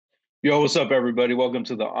Yo, what's up, everybody? Welcome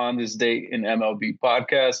to the On This Date in MLB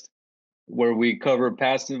podcast, where we cover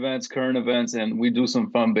past events, current events, and we do some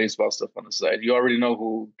fun baseball stuff on the side. You already know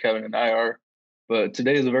who Kevin and I are, but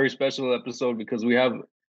today is a very special episode because we have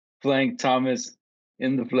Frank Thomas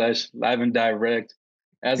in the flesh, live and direct,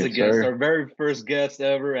 as a Yes, guest, sir. our very first guest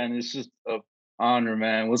ever, and it's just an honor,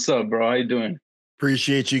 man. What's up, bro? How you doing?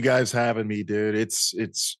 Appreciate you guys having me, dude.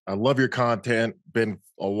 It's I love your content. Been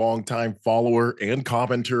a long time follower and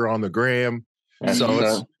commenter on the gram. That's So what's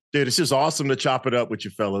it's up. dude, it's just awesome to chop it up with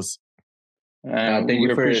you fellas. And Thank we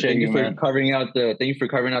you for appreciate you, man. carving out the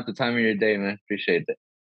time of your day, man. Appreciate that.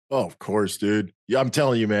 Oh, of course, dude. Yeah, I'm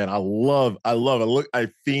telling you, man. I love it. I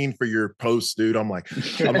fiend for your posts, dude. I'm like,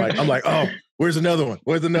 oh, where's another one?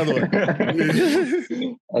 Where's another one?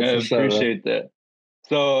 I appreciate that.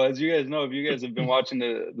 So, as you guys know, if you guys have been watching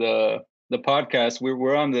the podcast,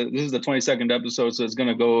 we're on this is the 22nd episode, so it's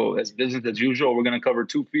gonna go as business as usual. We're gonna cover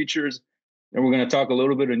two features, and we're gonna talk a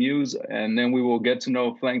little bit of news, and then we will get to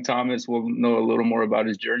know Frank Thomas. We'll know a little more about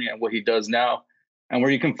his journey and what he does now, and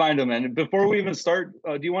where you can find him. And before we even start,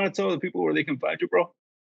 do you want to tell the people where they can find you, bro?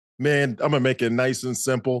 Man, I'm gonna make it nice and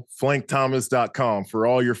simple. FlankThomas.com for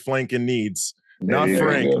all your flanking needs. Not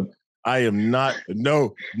Frank. Go. I am not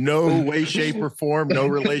no way, shape, or form, no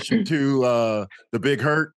relation to the Big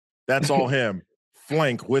Hurt. That's all him.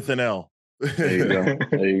 Flank with an L. There you go.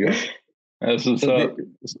 There you go. That's what's So up.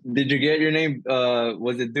 did you get your name?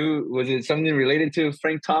 Was it something related to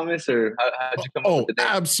Frank Thomas, or how'd you come up with the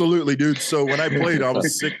name? Absolutely, dude. So when I played, I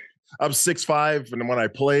was 6'5", and when I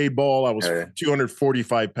played ball, I was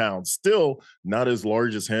 245 pounds. Still not as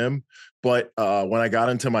large as him, but when I got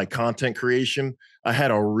into my content creation, I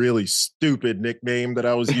had a really stupid nickname that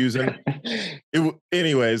I was using. It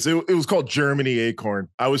was called Germany Acorn.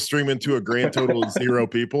 I was streaming to a grand total of 0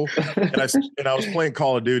 people, and I was playing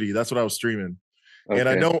Call of Duty. That's what I was streaming, and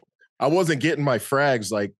I wasn't getting my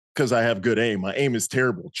frags because I have good aim. My aim is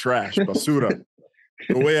terrible, trash, basura.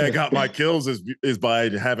 The way I got my kills is by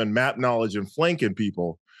having map knowledge and flanking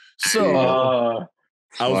people. So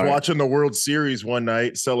I was watching the World Series one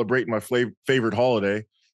night, celebrating my favorite holiday,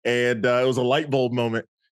 and it was a light bulb moment.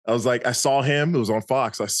 I was like, I saw him. It was on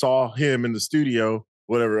Fox. I saw him in the studio,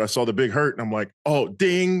 whatever. I saw the Big Hurt, and I'm like, oh,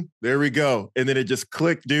 ding, there we go. And then it just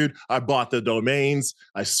clicked, dude. I bought the domains.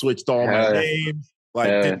 I switched all my names.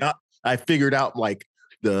 I figured out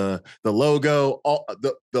the logo, all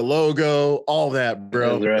the logo, all that,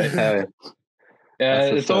 bro. That's right. Yeah,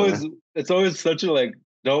 it's always such a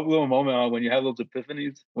dope little moment when you have those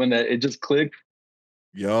epiphanies when it just clicked.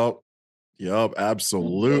 Yup,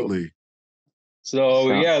 absolutely.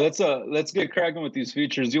 So yeah, let's get cracking with these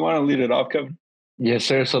features. Do you want to lead it off, Kevin? Yes,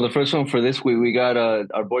 sir. So the first one for this week, we got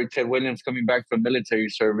our boy Ted Williams coming back from military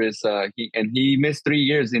service. He missed 3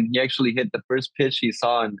 years, and he actually hit the first pitch he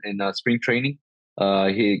saw in spring training.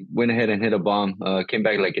 He went ahead and hit a bomb. Came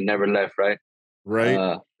back like it never left.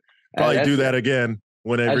 Right. Probably do that again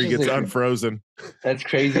whenever he gets unfrozen. That's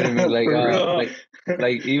crazy to me.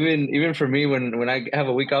 Like even for me, when I have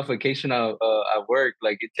a week off vacation at work,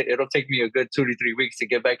 it'll take me a good 2 to 3 weeks to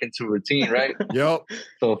get back into routine, right? Yep.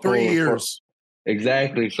 So 3 years.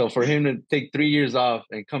 Exactly. So for him to take 3 years off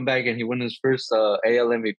and come back and he won his first AL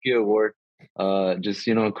MVP award, just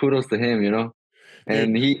kudos to him,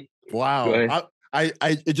 And wow.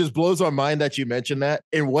 It just blows my mind that you mentioned that.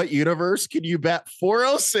 In what universe can you bat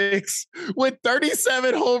 406 with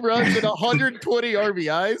 37 home runs and 120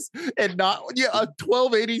 RBIs and not a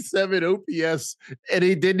 1287 OPS, and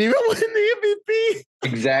he didn't even win the MVP?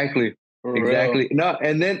 Exactly. Exactly. No,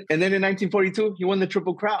 and then in 1942 he won the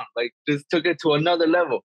Triple Crown. Just took it to another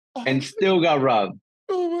level and still got robbed.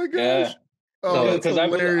 Oh my gosh. Yeah. Oh, because I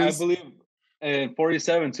believe in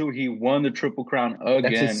 47 too, he won the Triple Crown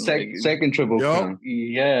again. That's his second Triple Crown.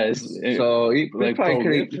 Yes. So he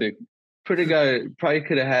probably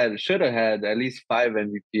should have had at least 5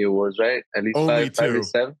 MVP awards, right? At least only 5 or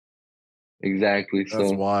 7. Exactly.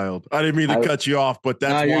 That's wild. I didn't mean to cut you off, but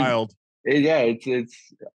that's wild.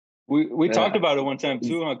 It's we talked about it one time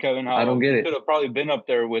too, huh, Kevin? How I don't get it. Could have probably been up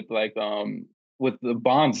there with with the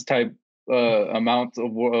Bonds type amount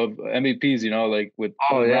of MVPs, with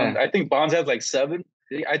I think Bonds has 7.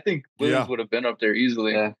 I think Williams would have been up there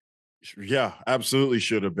easily. Yeah, absolutely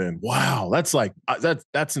should have been. Wow, that's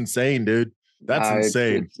insane, dude. That's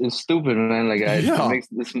insane. It's stupid, man. It makes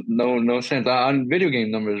this no sense on video game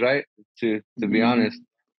numbers, right? To be honest.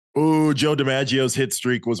 Ooh, Joe DiMaggio's hit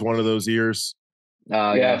streak was one of those years.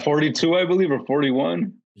 42, I believe, or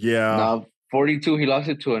 41. Yeah. No, 42. He lost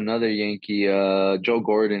it to another Yankee, Joe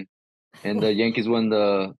Gordon, and the Yankees won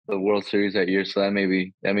the World Series that year, so that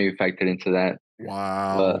maybe factored into that.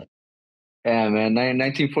 Wow. Yeah, man.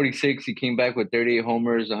 1946, he came back with 38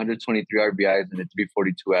 homers, 123 RBIs, and a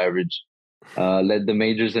 342 average. Led the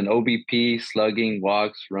majors in OBP, slugging,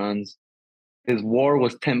 walks, runs. His WAR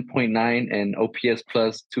was 10.9 and OPS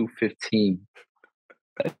plus 215.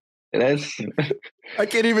 That's I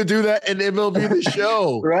can't even do that in MLB The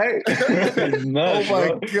Show, right. Nuts,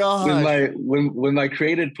 oh my god! With my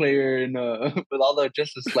created player and with all the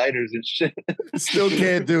adjusted sliders and shit, still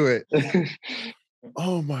can't do it.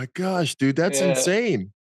 Oh my gosh, dude, that's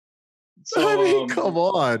insane. So, I mean, come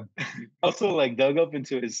on. Also, like dug up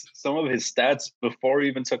into some of his stats before he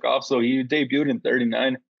even took off. So he debuted in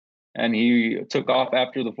 39, and he took off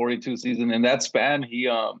after the 42 season. In that span, he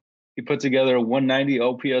put together a 190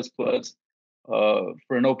 OPS plus. For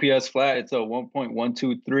an OPS flat, it's a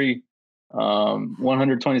 1.123.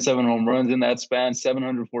 127 home runs in that span,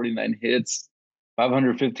 749 hits,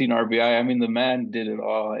 515 RBI. I mean, the man did it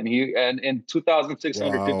all. And in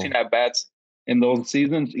 2,615 at bats in those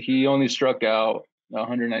seasons, he only struck out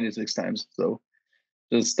 196 times. So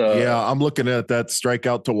just I'm looking at that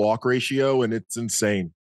strikeout to walk ratio, and it's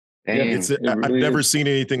insane. Damn, I've never seen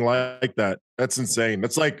anything like that. That's insane.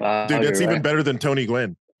 That's like, dude, that's even better than Tony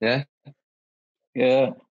Gwynn. Yeah.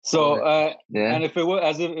 Yeah. So, and if it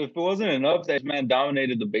wasn't enough, that man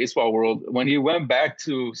dominated the baseball world. When he went back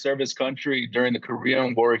to serve his country during the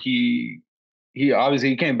Korean War, he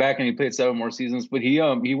obviously came back and he played 7 more seasons, but he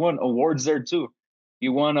won awards there too. He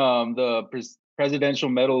won the Presidential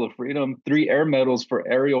Medal of Freedom, 3 air medals for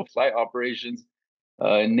aerial flight operations,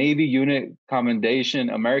 Navy Unit Commendation,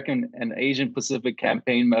 American and Asian Pacific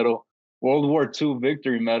Campaign Medal, World War II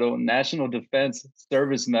Victory Medal, National Defense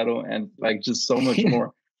Service Medal, and like just so much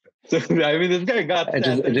more. So I mean, this guy got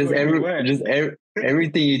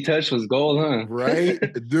everything you touched was gold, huh? Right,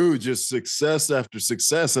 dude. Just success after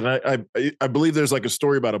success, and I believe there's like a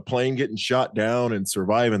story about a plane getting shot down and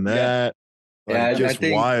surviving that. Like, I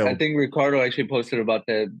think Ricardo actually posted about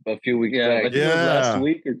that a few weeks back. It was last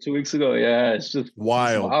week or 2 weeks ago. Yeah, it's just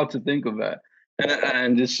wild to think of that.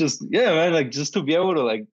 And it's just, man, like just to be able to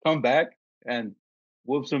like come back and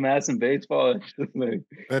whoop some ass in baseball. It's just like,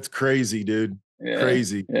 that's crazy, dude.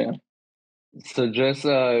 Crazy. Yeah. So just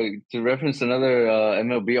to reference another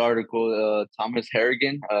MLB article, Thomas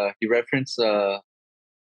Harrigan, he referenced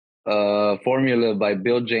formula by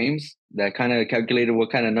Bill James that kind of calculated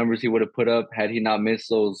what kind of numbers he would have put up had he not missed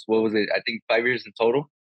those, what was it? I think 5 years in total.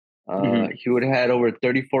 He would have had over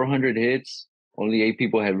 3,400 hits. Only 8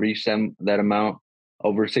 people have reached that amount.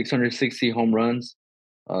 Over 660 home runs.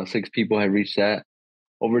 6 people have reached that.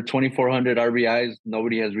 Over 2,400 RBIs.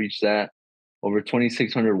 Nobody has reached that. Over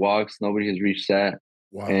 2,600 walks. Nobody has reached that.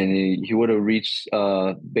 Wow. And he would have reached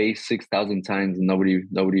base 6,000 times, and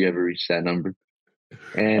nobody ever reached that number.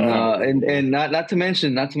 And and not to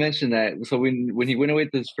mention that. So when he went away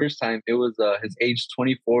this first time, it was his age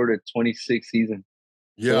 24 to 26 season.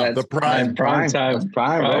 Yeah, so the prime time,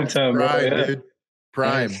 dude.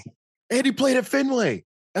 Prime. Yes. And he played at Fenway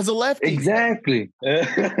as a lefty. Exactly.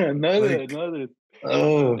 another.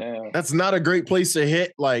 Oh, that's not a great place to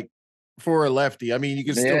hit, like for a lefty. I mean, you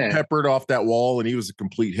can still pepper it off that wall, and he was a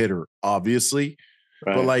complete hitter, obviously.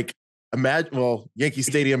 Right. But like, imagine, Yankee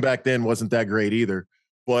Stadium back then wasn't that great either.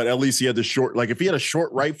 But at least he had the short. Like, if he had a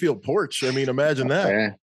short right field porch, I mean, imagine that.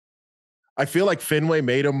 Yeah. I feel like Fenway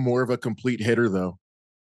made him more of a complete hitter, though.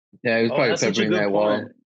 Yeah, he was probably peppering that wall.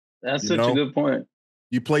 That's such a good point.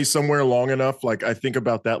 You play somewhere long enough, like I think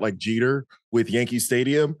about that, like Jeter with Yankee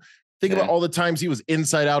Stadium. Think about all the times he was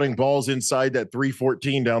inside outing balls inside that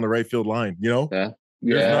 314 down the right field line. You know,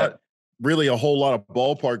 there's not really a whole lot of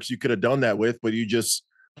ballparks you could have done that with, but you just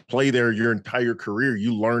play there your entire career.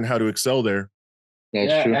 You learn how to excel there.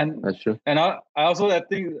 That's true. That's true. And I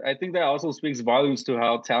think that also speaks volumes to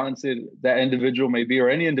how talented that individual may be, or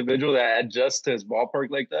any individual that adjusts to his ballpark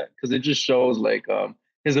like that, because it just shows like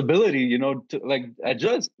his ability, you know, to like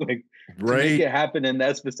adjust, like to make it happen in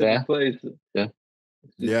that specific place.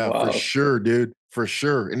 Yeah, for sure, dude, for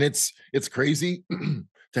sure. And it's crazy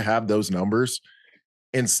to have those numbers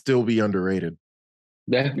and still be underrated.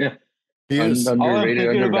 Yeah. He is underrated,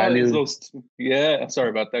 undervalued. Sorry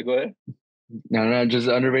about that. Go ahead. No, just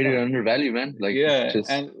underrated, undervalued, man. Like,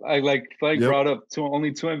 and I brought up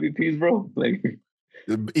only 2 MVPs, bro. Like,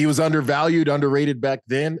 he was undervalued, underrated back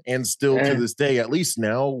then, and still to this day. At least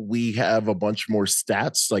now we have a bunch more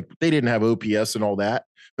stats. Like, they didn't have OPS and all that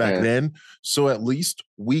back then, so at least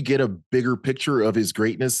we get a bigger picture of his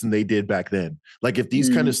greatness than they did back then. Like, if these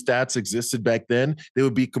kind of stats existed back then, they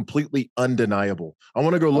would be completely undeniable. I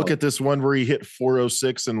want to go look at this one where he hit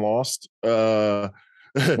 406 and lost.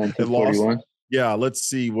 1941. Yeah, let's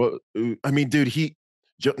see what. I mean, dude,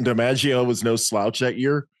 DiMaggio was no slouch that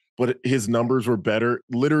year, but his numbers were better.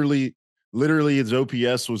 Literally his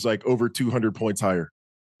OPS was like over 200 points higher.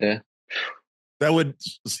 Yeah. That would,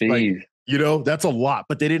 like, that's a lot,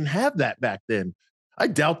 but they didn't have that back then. I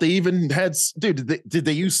doubt they even had, dude, did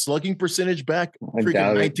they use slugging percentage back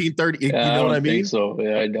freaking 1930? You know what I mean? So.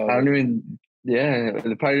 Yeah, I doubt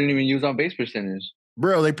they probably didn't even use on base percentage.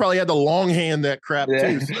 Bro, they probably had the long hand that crap too.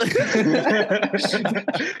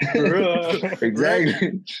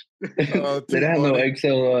 Exactly. They didn't have no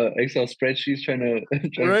Excel spreadsheets trying to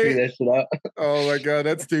figure that shit out. Oh my God,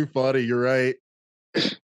 that's too funny. You're right.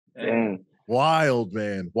 Yeah. Wild,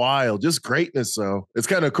 man. Wild. Just greatness, though. It's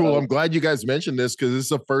kind of cool. I'm glad you guys mentioned this because this is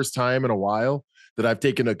the first time in a while that I've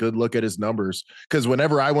taken a good look at his numbers. Because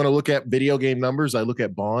whenever I want to look at video game numbers, I look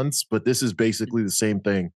at Bonds, but this is basically the same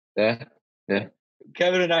thing. Yeah. Yeah.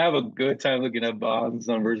 Kevin and I have a good time looking at Bonds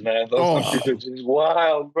numbers, man. Those numbers are just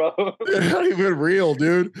wild, bro. They're not even real,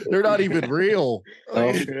 dude. They're not even real.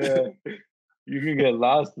 Yeah. You can get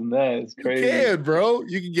lost in that. It's crazy. You can, bro.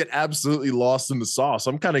 You can get absolutely lost in the sauce.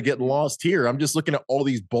 I'm kind of getting lost here. I'm just looking at all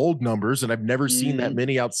these bold numbers, and I've never seen that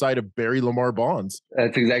many outside of Barry Lamar Bonds.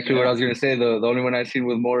 That's exactly what I was going to say. The only one I've seen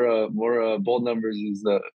with more bold numbers is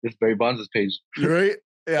this Barry Bonds' page. Right?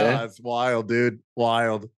 Yeah, it's wild, dude.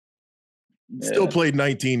 Wild. Still played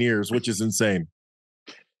 19 years, which is insane.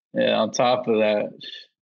 Yeah, on top of that.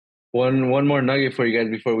 One more nugget for you guys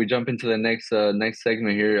before we jump into the next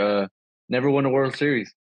segment here. Never won a World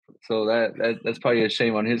Series, so that's probably a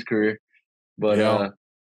shame on his career. But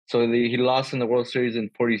so he lost in the World Series in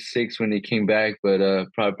 '46 when he came back, but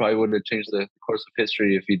probably would have changed the course of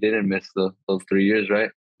history if he didn't miss those 3 years, right?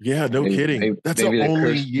 Yeah, no kidding. That's the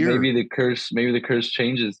only year. Maybe the curse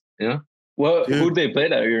changes. Yeah. Well, who'd they play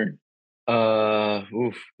that year?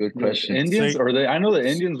 Good question. Indians or they? I know the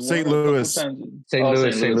Indians. St. Louis. St.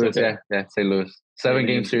 Louis. Okay. Yeah, St. Louis.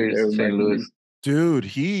 7-game series. St. Louis. Dude,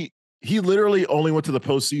 he literally only went to the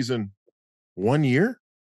postseason 1 year.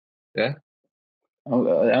 Yeah.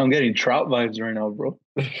 I'm getting Trout vibes right now, bro.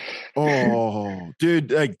 Oh,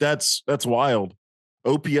 dude, like that's wild.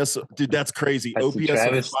 OPS, dude, that's crazy. That's OPS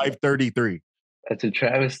of 533. That's a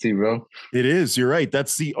travesty, bro. It is. You're right.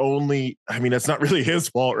 That's the only. I mean, that's not really his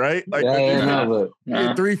fault, right? Like, he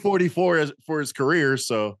had 344 for his career.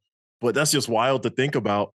 So, but that's just wild to think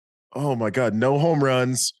about. Oh my God, no home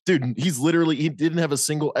runs, dude. He didn't have a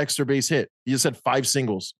single extra base hit. He just had 5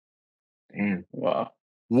 singles. Damn.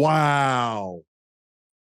 Wow.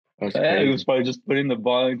 He was probably just putting the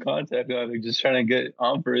ball in contact, just trying to get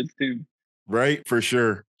on for it too. Right, for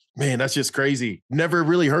sure. Man, that's just crazy. Never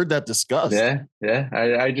really heard that discussed. Yeah.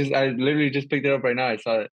 I literally just picked it up right now. I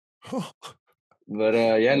saw it. But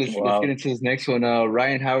let's get into this next one.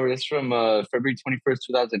 Ryan Howard, this is from February 21st,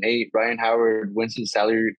 2008. Ryan Howard wins his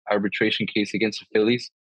salary arbitration case against the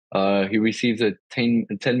Phillies. He receives a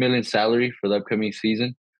 $10 million salary for the upcoming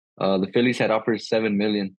season. The Phillies had offered $7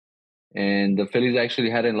 million, and the Phillies actually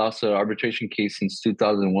hadn't lost an arbitration case since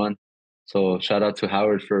 2001. So shout out to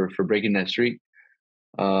Howard for breaking that streak.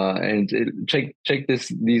 And check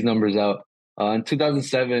these numbers out. In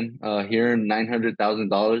 2007, he earned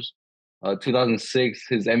 $900,000. 2006,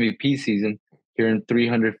 his MVP season, he earned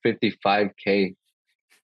 $355K.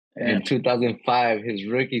 In 2005, his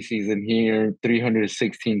rookie season, he earned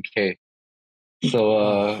 $316K.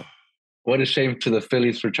 So, what a shame to the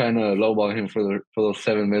Phillies for trying to lowball him for those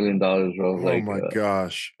 $7 million, bro. Oh my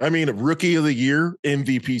gosh! I mean, rookie of the year,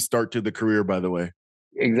 MVP start to the career. By the way,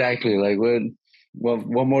 exactly. Like,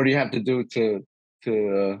 what more do you have to do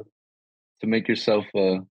to make yourself,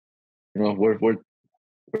 worth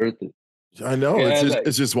it? I know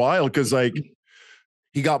it's just wild because like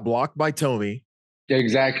he got blocked by Tommy. Yeah,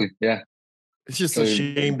 exactly. Yeah, it's just a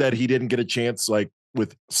shame that he didn't get a chance like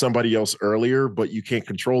with somebody else earlier, but you can't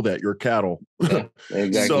control that. You're cattle. Yeah,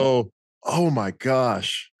 exactly. So, oh my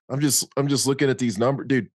gosh, I'm just looking at these numbers,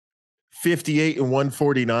 dude. 58 and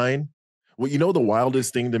 149. Well, the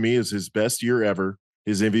wildest thing to me is his best year ever,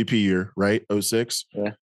 his MVP year, right? 06.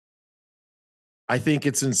 Yeah. I think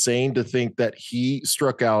it's insane to think that he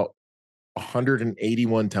struck out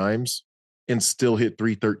 181 times and still hit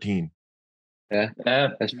 313. Yeah,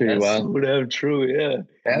 that's pretty wild. Would have true, yeah.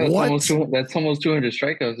 That's almost 200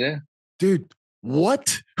 strikeouts, yeah. Dude,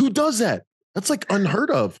 what? Who does that? That's like unheard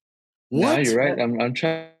of. What? No, you're right. I'm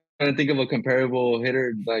trying to think of a comparable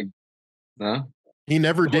hitter. Like, no, he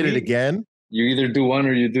never did it again. You either do one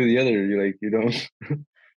or you do the other. You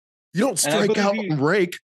don't strike out and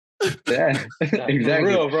rake. Yeah, exactly. For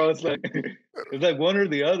real, bro. It's like one or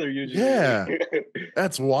the other usually. Yeah,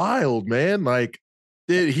 that's wild, man. Like,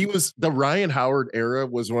 the Ryan Howard era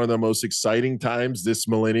was one of the most exciting times this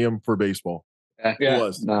millennium for baseball. Yeah, it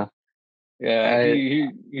was. Nah. Yeah, he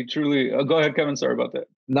truly. Go ahead, Kevin. Sorry about that.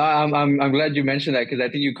 No, I'm glad you mentioned that, because I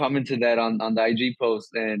think you commented that on the IG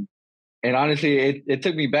post, and honestly, it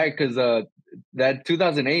took me back, because that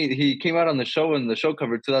 2008 he came out on the show, and the show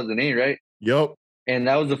covered 2008, right? Yep. And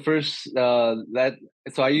that was the first the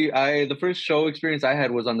first show experience I had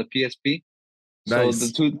was on the PSP. Nice.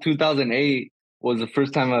 So the 2008 was the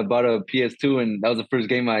first time I bought a PS2, and that was the first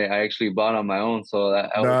game I actually bought on my own. So that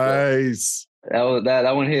nice.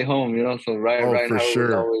 That one hit home, you know. So Ryan for Howard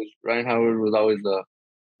sure. was always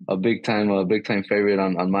a big time favorite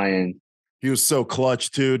on my end. He was so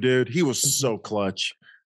clutch too, dude. He was so clutch.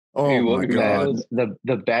 Oh my god,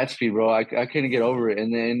 the bat speed, bro! I couldn't get over it.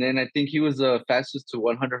 And then I think he was the fastest to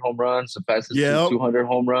 100 home runs, the fastest to 200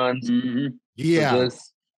 home runs. Mm-hmm. Yeah, so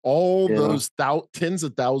all those tens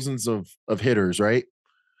of thousands of hitters, right?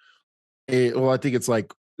 Well, I think it's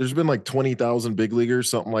like there's been like 20,000 big leaguers,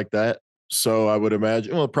 something like that. So I would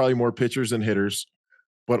imagine, well, probably more pitchers than hitters,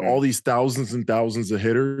 but all these thousands and thousands of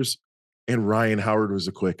hitters, and Ryan Howard was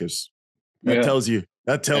the quickest. That tells you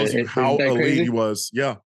how elite he was.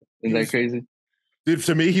 Yeah. Isn't that crazy? Dude,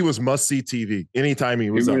 to me, he was must-see TV anytime he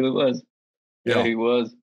was He up. really was. Yeah, he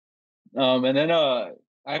was. And then, I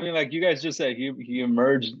mean, like you guys just said, he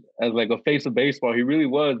emerged as like a face of baseball. He really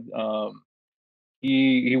was.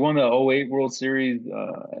 He won the 08 World Series.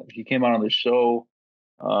 He came out on the show.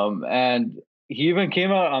 And he even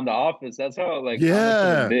came out on The Office. That's how how much of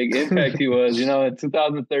a big impact he was. You know, in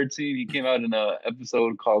 2013, he came out in an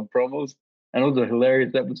episode called Promos, and it was a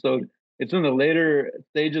hilarious episode. It's in the later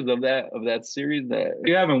stages of that series that if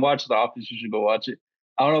you haven't watched The Office, you should go watch it.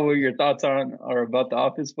 I don't know what your thoughts are about The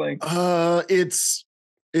Office playing. It's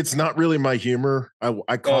not really my humor.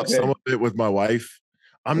 I caught some of it with my wife.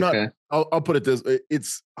 I'm not. I'll put it this.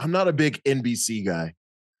 I'm not a big NBC guy.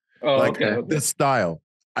 The style.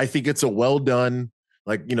 I think it's a well done,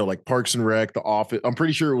 like Parks and Rec, The Office. I'm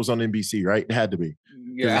pretty sure it was on NBC, right? It had to be.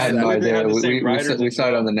 Yeah, I had no idea. We saw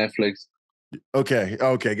it on the Netflix. Okay,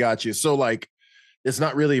 got you. So like, it's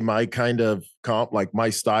not really my kind of my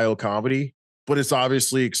style comedy, but it's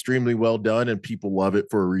obviously extremely well done, and people love it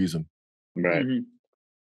for a reason. Right. Mm-hmm.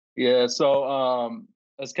 Yeah. So,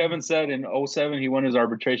 as Kevin said, in 07, he won his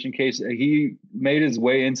arbitration case. He made his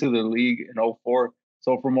way into the league in 04.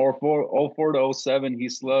 So from 04 to 07, he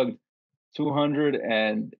slugged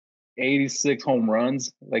 286 home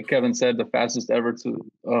runs. Like Kevin said, the fastest ever to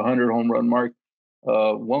 100 home run mark.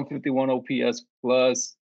 151 OPS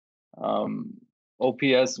plus, OPS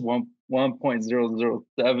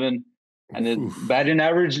 1.007. And his batting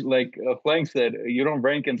average, like Flank said, you don't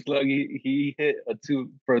rank and slug. He hit a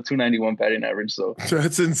 291 batting average. So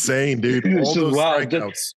that's insane, dude. All those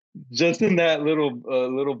strikeouts. Just in that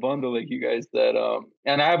little bundle, like you guys said.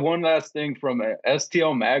 And I have one last thing from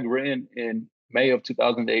STL Mag written in May of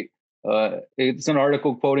 2008. It's an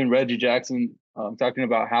article quoting Reggie Jackson, talking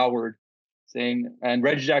about Howard, saying, and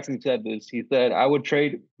Reggie Jackson said this. He said, "I would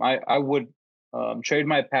trade my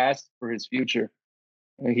past for his future."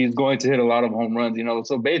 He's going to hit a lot of home runs, you know.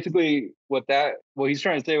 So basically, what he's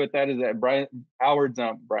trying to say with that is that Ryan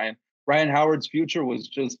Howard's future was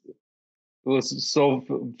so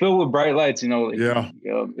filled with bright lights, you know. Like, if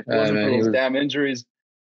it wasn't for those damn injuries,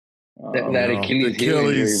 that Achilles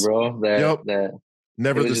injury, bro. That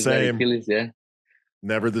never the same. Achilles,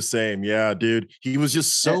 never the same. Yeah, dude. He was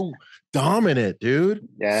just so dominant, dude.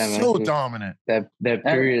 Yeah, so dominant. That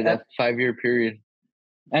period, that 5-year period.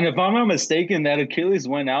 And if I'm not mistaken, that Achilles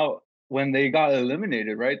went out when they got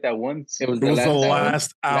eliminated, right? That once it was the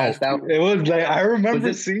last out. It was like I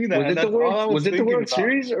remember seeing that. Was it the World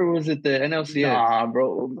Series or was it the NLCS? Nah,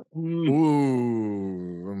 bro.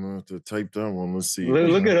 Ooh, I'm gonna have to type that one. Let's see.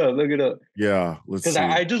 Look it up. Yeah, let's see. Because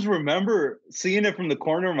I just remember seeing it from the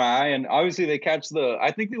corner of my eye, and obviously they catch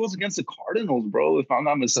I think it was against the Cardinals, bro. If I'm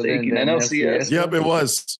not mistaken, NLCS. Yep, it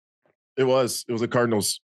was. It was the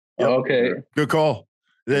Cardinals. Yep. Okay, good call.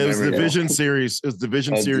 It was division series. It was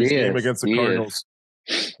division series game against the Cardinals.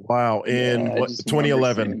 Wow, in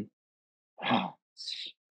 2011.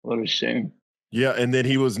 What a shame. Yeah, and then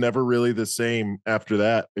he was never really the same after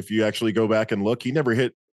that. If you actually go back and look, he never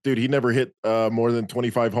hit more than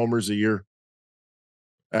 25 homers a year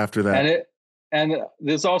after that. And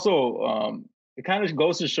this also it kind of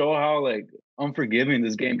goes to show how like unforgiving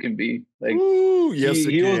this game can be. Like, ooh, yes,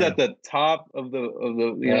 he was at the top of the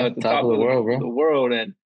at the top of the world, bro. The world,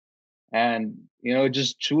 and you know, it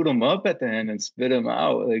just chewed him up at the end and spit him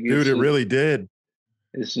out. Like, dude, it really did.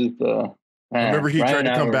 It's just I remember he tried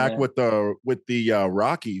to come back with the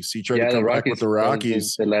Rockies. He tried to come back with the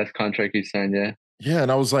Rockies. The last contract he signed, Yeah,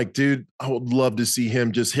 and I was like, dude, I would love to see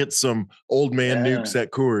him just hit some old man nukes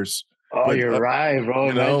at Coors. Oh, but, you're right,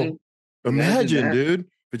 bro. Imagine, dude.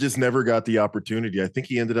 But just never got the opportunity. I think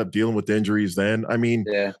he ended up dealing with injuries then. I mean,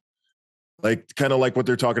 like kind of like what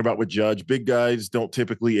they're talking about with Judge. Big guys don't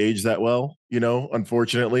typically age that well,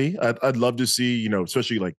 unfortunately. I'd love to see,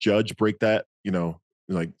 especially like Judge break that,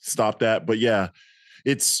 like stop that. But yeah,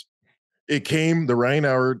 it came the Ryan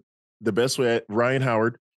Howard, the best way I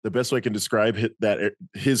can describe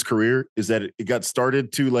his career is that it got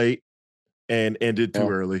started too late and ended too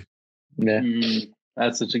early. Yeah.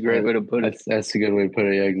 That's such a great way to put it. That's a good way to put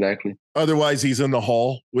it. Yeah, exactly. Otherwise, he's in the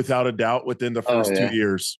Hall without a doubt within the first 2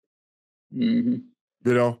 years.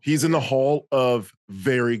 Mm-hmm. He's in the Hall of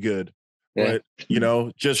very good, but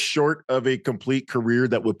just short of a complete career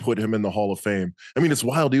that would put him in the Hall of Fame. I mean, it's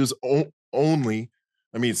wild. He was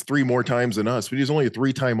it's 3 more times than us, but he's only a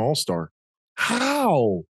 3-time All-Star.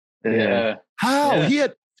 How? Yeah. How? Yeah.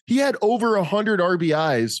 He had over 100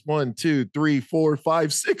 RBIs, 1, 2, 3, 4,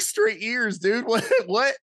 5, 6 straight years, dude. What?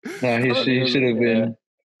 No, he should have been.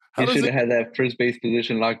 He should have had that first base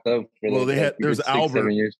position locked up. There's 6, Albert.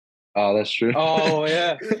 7 years. Oh, that's true. Oh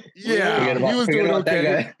yeah, yeah. He was doing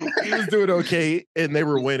okay. He was doing okay, and they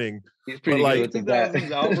were winning. He's pretty good with that.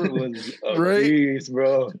 Albert was a beast,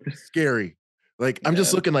 bro. Scary. Like I'm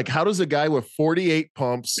just looking like, how does a guy with 48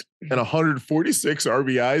 pumps and 146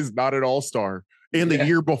 RBIs not an All-Star? And the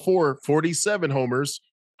year before, 47 homers,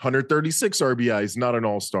 136 RBIs, not an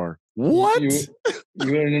All-Star. What? You want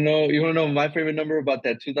to know my favorite number about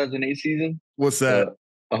that 2008 season? What's that?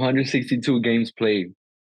 162 games played.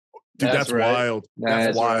 Dude, that's wild.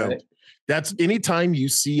 That's wild. Right. That's anytime you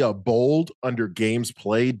see a bold under games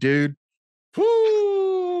played, dude.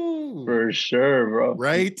 Whoo, for sure, bro.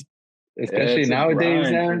 Right? Especially nowadays,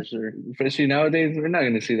 Especially nowadays, we're not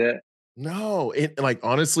going to see that. No,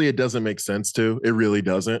 honestly, it doesn't make sense to. It really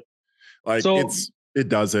doesn't. It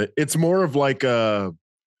doesn't. It's more of like I'm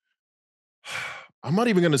not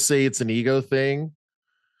even going to say it's an ego thing,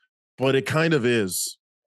 but it kind of is.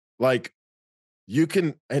 Like you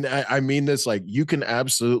can, and I mean this, like you can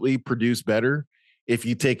absolutely produce better if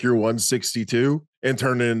you take your 162 and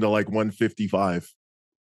turn it into like 155.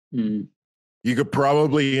 You could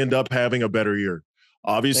probably end up having a better year.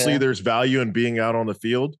 Obviously, there's value in being out on the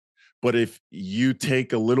field. But if you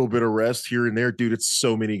take a little bit of rest here and there, dude, it's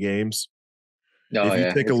so many games. If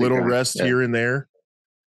you take a little rest here and there,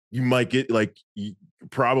 you might get you're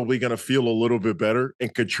probably going to feel a little bit better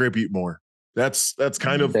and contribute more. That's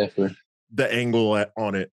kind of the angle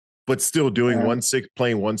on it. But still doing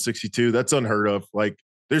playing 162, that's unheard of. Like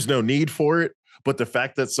there's no need for it. But the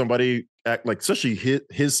fact that somebody especially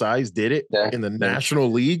his size did it in the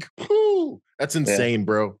National League, that's insane,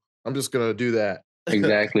 bro. I'm just going to do that.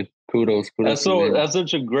 Exactly. Kudos. That's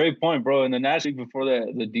such a great point, bro. In the National League before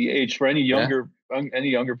the DH for any younger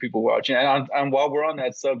people watching, and while we're on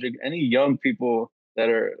that subject, any young people that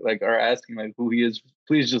are asking who he is,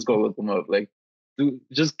 please just go look him up.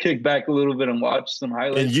 Just kick back a little bit and watch some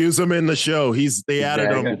highlights and use him in the show. They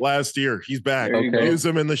added him last year. He's back. Use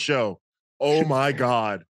him in the show. Oh my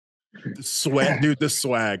God, the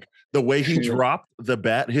swag. The way he dropped the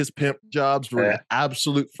bat, his pimp jobs were the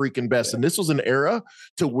absolute freaking best. And this was an era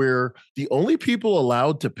to where the only people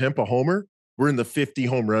allowed to pimp a homer were in the 50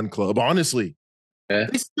 home run club. Honestly, they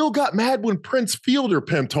still got mad when Prince Fielder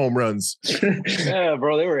pimped home runs. Yeah,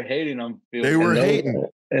 bro, they were hating on Fielder. They were hating.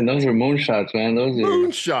 And those are moonshots, man. Those are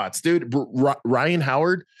moonshots, dude. Ryan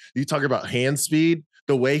Howard, you talk about hand speed.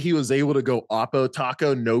 The way he was able to go oppo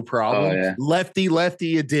taco, no problem.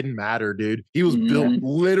 Lefty, it didn't matter, dude. He was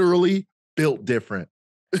literally built different.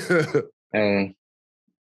 Facts.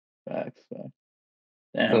 So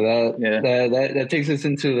that takes us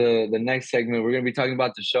into the next segment. We're gonna be talking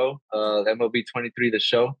about the show, MLB 23, the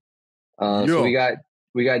show. So we got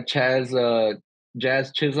Jazz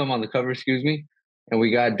Chisholm on the cover, and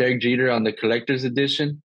we got Derek Jeter on the collector's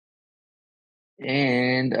edition,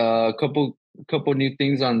 and a couple new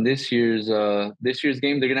things on this year's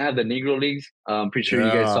game. They're gonna have the Negro leagues. I'm pretty sure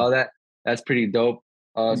you guys saw that. That's pretty dope.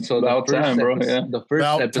 So the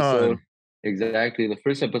first episode. Exactly. The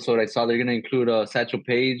first episode I saw, they're going to include Satchel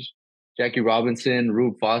Paige, Jackie Robinson,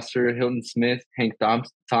 Rube Foster, Hilton Smith, Hank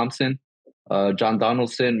Thompson, John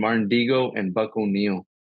Donaldson, Martin Digo, and Buck O'Neill.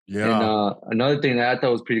 Yeah. And another thing that I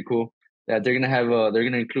thought was pretty cool, that they're going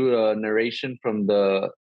to include a narration from the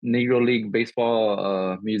Negro League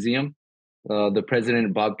Baseball Museum. The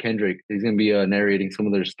president, Bob Kendrick, he's going to be narrating some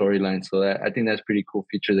of their storylines. So I think that's a pretty cool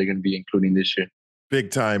feature they're going to be including this year. Big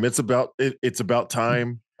time. It's about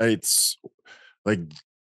time. It's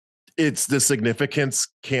the significance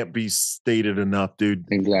can't be stated enough, dude.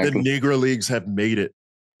 Exactly. The Negro Leagues have made it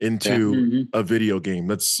into a video game.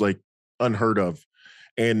 That's unheard of.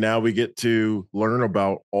 And now we get to learn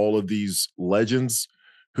about all of these legends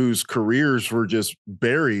whose careers were just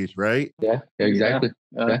buried, right? Yeah, exactly.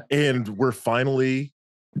 Yeah. And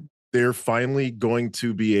they're finally going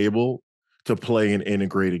to be able to play in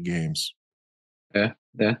integrated games. Yeah.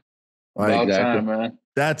 About time, man.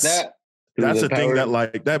 That's a thing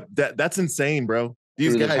that's insane, bro.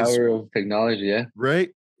 These guys, the power of technology, yeah. Right?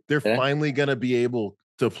 They're finally gonna be able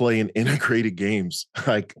to play in integrated games.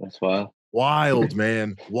 Like, that's wild. Wild,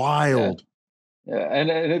 man. Wild. Yeah. And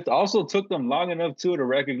it also took them long enough too to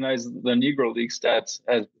recognize the Negro League stats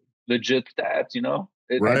as legit stats, you know?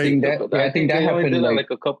 Right. I think that happened did like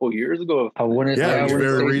a couple years ago. I wouldn't say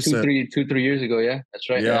very recent. 2-3 years ago. Yeah, that's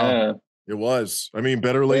right. Yeah, it was. I mean,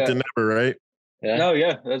 better late than never, right? Yeah. No,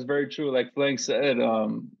 yeah, that's very true. Like Flank said,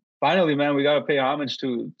 finally, man, we got to pay homage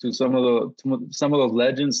to some of those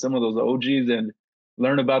legends, some of those OGs, and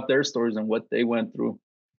learn about their stories and what they went through.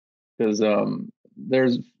 Because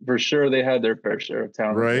there's for sure they had their fair share of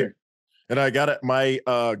talent, right? There. And I got it. My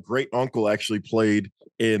great uncle actually played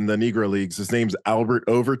in the Negro Leagues. His name's Albert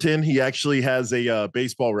Overton. He actually has a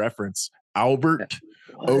baseball reference. Albert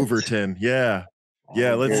Overton. Yeah.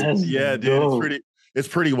 Yeah. Dude, it's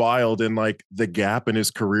pretty wild. And like the gap in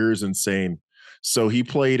his career is insane. So he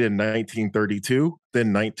played in 1932,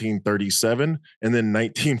 then 1937, and then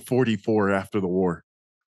 1944 after the war.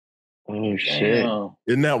 Oh shit.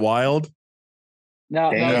 Isn't that wild?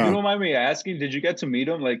 Now, you don't mind me asking, did you get to meet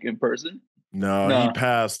him like in person? No, he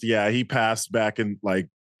passed. Yeah, he passed back in like,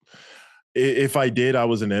 if I did, I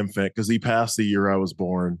was an infant because he passed the year I was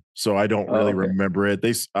born. So I don't really remember it.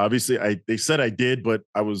 They said I did, but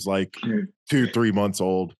I was like 2-3 months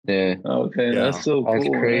old. Yeah. Okay. Yeah. That's so cool. That's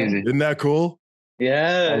crazy. Man. Isn't that cool?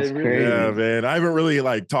 Yeah. That's crazy. Yeah, man. I haven't really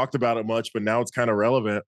like talked about it much, but now it's kind of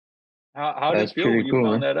relevant. How did it feel when you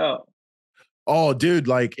found that out? Oh, dude,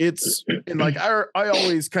 like it's and like I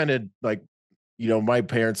always kind of like, you know, my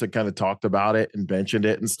parents had kind of talked about it and mentioned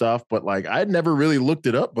it and stuff, but like I'd never really looked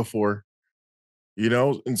it up before, you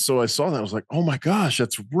know, and so I saw that I was like, oh my gosh,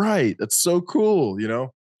 that's right, that's so cool, you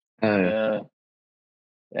know. Yeah.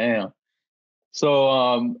 Damn. So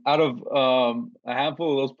out of a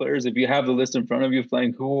handful of those players, if you have the list in front of you,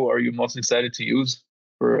 Flank, who are you most excited to use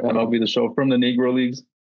for MLB The Show from the Negro Leagues?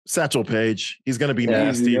 Satchel Paige. He's gonna be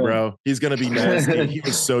nasty, bro. He's gonna be nasty. He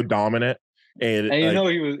was so dominant, and you know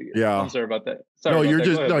he was. Yeah, I'm sorry about that.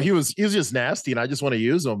 He was just nasty, and I just want to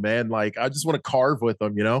use him, man. Like I just want to carve with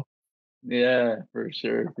him, you know. Yeah, for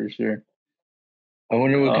sure. I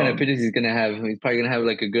wonder what kind of pitches he's gonna have. He's probably gonna have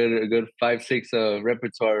like a good 5-6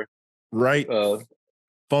 repertoire. Right.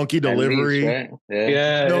 Funky delivery. Least,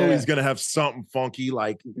 right? He's gonna have something funky,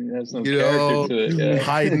 like some character to it. Yeah.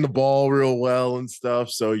 Hiding the ball real well and stuff.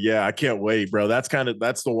 So yeah, I can't wait, bro. That's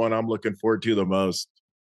the one I'm looking forward to the most.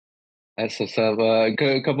 That's what's up.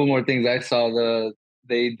 A couple more things I saw.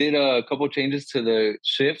 They did a couple changes to the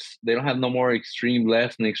shifts. They don't have no more extreme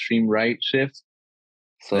left and extreme right shifts.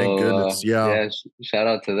 So thank goodness. Shout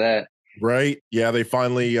out to that. Right. Yeah, they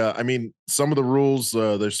finally I mean, some of the rules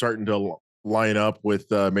they're starting to line up with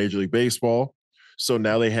Major League Baseball. So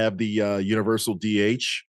now they have the universal DH.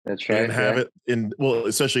 That's right. And have it in, well,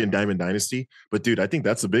 especially in Diamond Dynasty. But dude, I think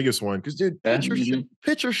that's the biggest one because dude,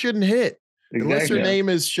 pitcher shouldn't hit unless your name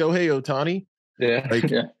is Shohei Ohtani. Yeah. Like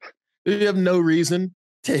you have no reason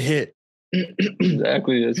to hit.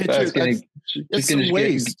 Exactly. It's some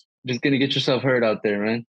waste. Just gonna get yourself hurt out there,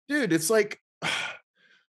 man. Dude, it's like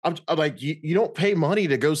I'm like, you don't pay money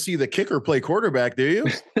to go see the kicker play quarterback, do you?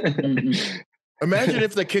 Imagine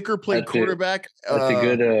if the kicker played quarterback. That's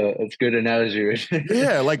a good analogy. Right?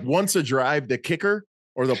 Yeah, like once a drive, the kicker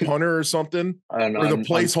or the punter or something, or the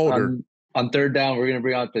placeholder. On third down, we're gonna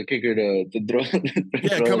bring out the kicker to throw.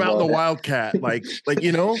 Come out in the Wildcat, like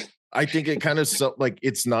you know. I think it kind of like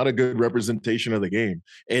it's not a good representation of the game,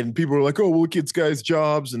 and people are like, "Oh, well, kids, guys'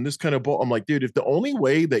 jobs and this kind of ball." I'm like, dude, if the only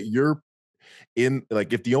way that you're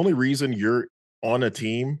if the only reason you're on a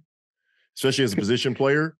team, especially as a position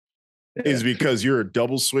player, is because you're a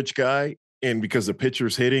double switch guy and because the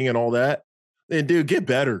pitcher's hitting and all that, then dude, get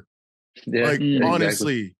better. Yeah,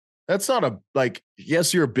 honestly, that's not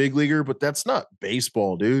yes, you're a big leaguer, but that's not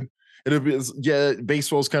baseball, dude.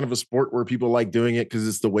 Baseball is kind of a sport where people like doing it because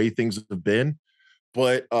it's the way things have been.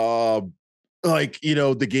 But the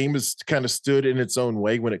game has kind of stood in its own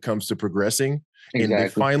way when it comes to progressing. Exactly. And they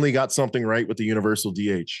finally got something right with the universal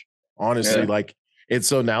DH. Honestly, and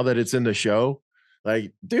so now that it's in the show,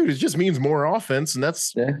 like, dude, it just means more offense, and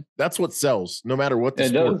that's what sells. No matter what the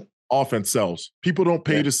sport, offense sells. People don't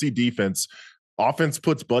pay to see defense. Offense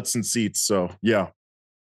puts butts in seats. So yeah.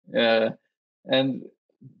 And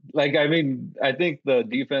I think the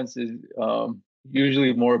defense is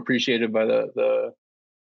usually more appreciated by the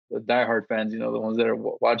diehard fans, you know, the ones that are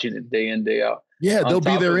watching it day in, day out. Yeah, they'll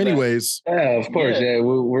be there anyways. Yeah, of course. Yeah,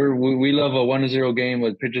 we love a 1-0 game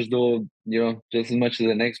with pitchers duel, you know, just as much as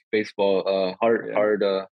the next baseball hard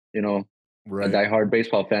you know, a diehard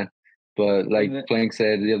baseball fan. But like Plank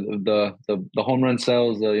said, the home run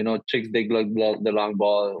sells, you know, chicks dig the long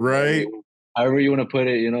ball. Right. However you want to put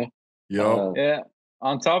it, you know. Yeah.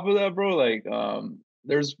 On top of that, bro, like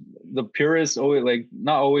there's the purists always, like,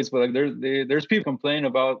 not always, but like there's people complain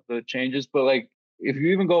about the changes, but like if you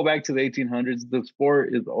even go back to the 1800s, the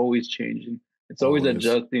sport is always changing. It's always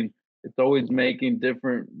adjusting. It's always making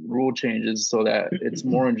different rule changes so that it's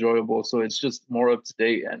more enjoyable. So it's just more up to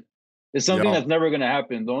date, and it's something that's never going to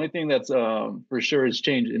happen. The only thing that's for sure is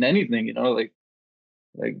change in anything, you know, like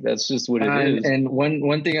that's just what it is. And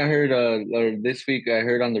one thing I heard or this week I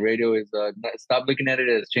heard on the radio is stop looking at it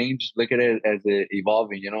as change, look at it as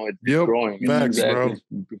evolving, you know, it's growing. Facts, bro.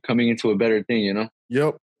 Coming into a better thing, you know.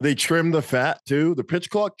 Yep. They trimmed the fat too. The pitch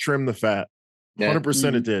clock trimmed the fat.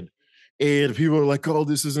 100% it did. And people are like, oh,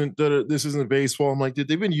 this isn't baseball. I'm like, dude,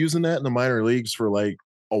 they've been using that in the minor leagues for like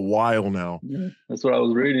a while now. Yeah, that's what I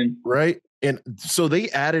was reading. Right. And so they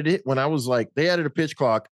added it when I was like, they added a pitch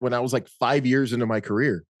clock when I was like 5 years into my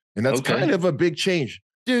career. And that's kind of a big change.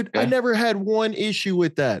 Dude, I never had one issue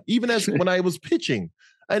with that. Even as when I was pitching,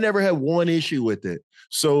 I never had one issue with it.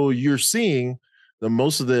 So you're seeing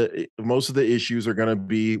most of the issues are going to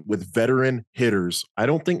be with veteran hitters. I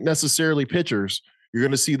don't think necessarily pitchers. You're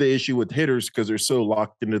going to see the issue with hitters because they're so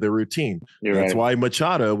locked into their routine. That's why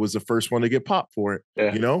Machado was the first one to get popped for it,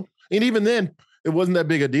 you know? And even then, it wasn't that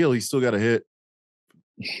big a deal. He still got a hit.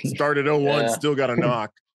 Started 0-1, still got a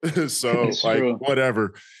knock. So like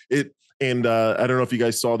whatever. I don't know if you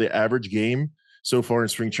guys saw the average game so far in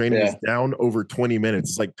spring training is down over 20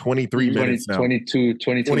 minutes. It's like 23 minutes now. 22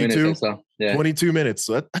 minutes. So. Yeah. 22 minutes.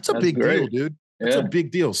 So that's a big deal, dude. That's a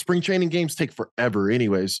big deal. Spring training games take forever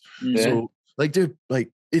anyways. So like, dude, like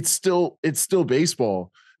it's still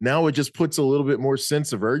baseball. Now it just puts a little bit more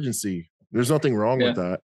sense of urgency. There's nothing wrong with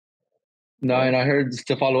that. No, and I heard,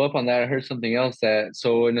 to follow up on that, I heard something else that,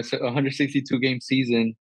 so in a 162 game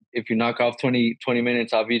season, if you knock off 20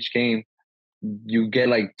 minutes off each game, you get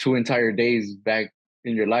like 2 entire days back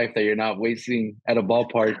in your life that you're not wasting at a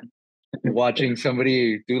ballpark watching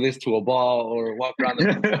somebody do this to a ball or walk around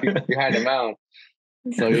behind a mound.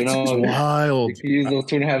 So, you know, it's wild. You can use those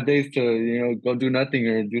 2.5 days to, you know, go do nothing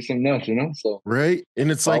or do something else, you know? So right. And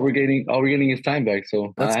it's like all we're getting is time back.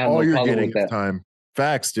 So that's all you're getting is time.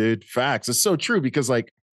 Facts, dude. Facts. It's so true because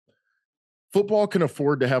like football can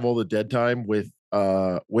afford to have all the dead time with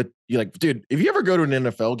like, dude, if you ever go to an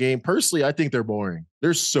NFL game, personally, I think they're boring.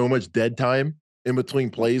 There's so much dead time in between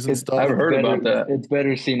plays and stuff. I've heard about that. It's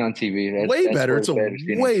better seen on TV. Way better. It's a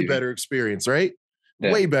way better experience, right?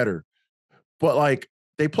 Yeah. Way better. But like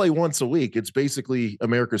they play once a week. It's basically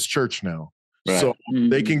America's church now. Right. So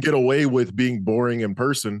they can get away with being boring in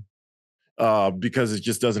person because it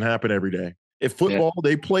just doesn't happen every day. If football,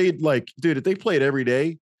 they played like, dude, if they played every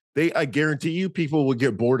day, I guarantee you people would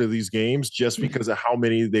get bored of these games just because of how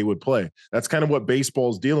many they would play. That's kind of what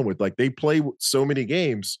baseball's dealing with. Like they play so many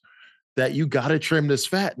games that you got to trim this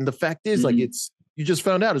fat. And the fact is like, you just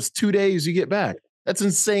found out it's 2 days you get back. That's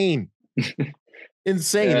insane.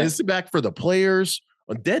 Insane. Yeah. It's back for the players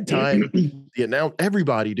on dead time. Now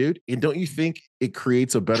everybody, dude. And don't you think it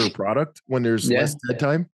creates a better product when there's less dead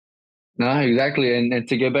time? No, exactly. And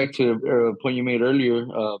to get back to a point you made earlier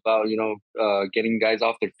about, you know, getting guys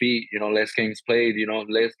off their feet, you know, less games played, you know,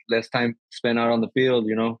 less time spent out on the field,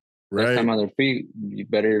 you know, less time on their feet,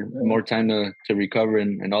 more time to recover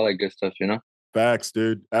and all that good stuff, you know? Facts,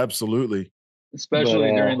 dude. Absolutely.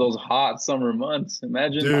 Especially during those hot summer months.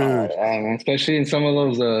 Imagine. Dude. Especially in some of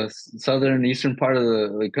those southern, eastern part of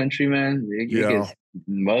the country, man. It gets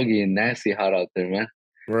muggy and nasty hot out there, man.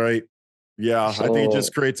 Right. Yeah, so, I think it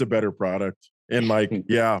just creates a better product. And like,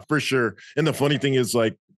 yeah, for sure. And the funny thing is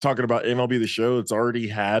like talking about MLB The Show,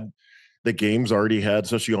 the games already had,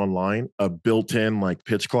 especially online, a built-in like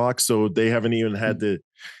pitch clock. So they haven't even had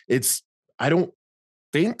I don't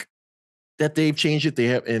think that they've changed it. They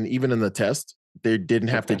have, and even in the test, they didn't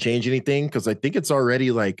have to change anything because I think it's already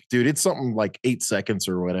like, dude, it's something like 8 seconds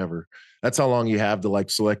or whatever. That's how long you have to like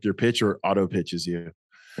select your pitch or auto pitches you.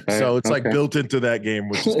 So it's like built into that game,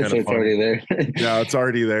 which is kind of fun. It's already there. Yeah, it's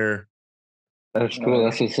already there. That's cool.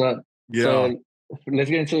 That's what's up. Yeah. So let's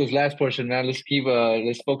get into this last portion, man.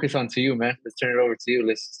 Let's focus on to you, man. Let's turn it over to you.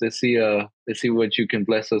 Let's see what you can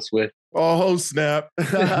bless us with. Oh snap!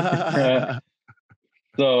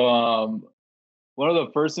 So, one of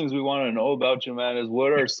the first things we want to know about you, man, is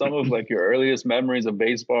what are some of like your earliest memories of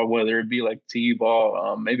baseball, whether it be like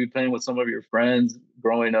T-ball, maybe playing with some of your friends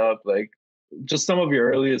growing up, like just some of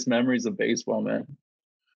your earliest memories of baseball, man.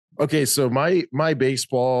 Okay, so my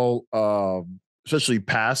baseball, especially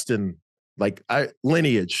past and like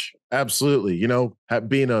lineage, absolutely. You know,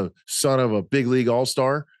 being a son of a big league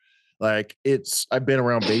all-star, like I've been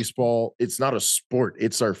around baseball. It's not a sport;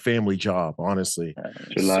 it's our family job, honestly.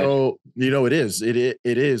 So you know, it is, it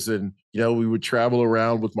is, and you know, we would travel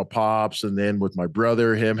around with my pops, and then with my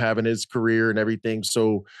brother, him having his career and everything.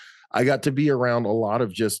 So I got to be around a lot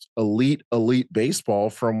of just elite baseball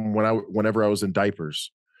from whenever I was in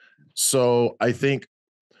diapers. So I think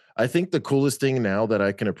the coolest thing now that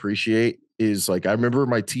I can appreciate is like I remember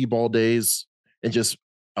my T-ball days and just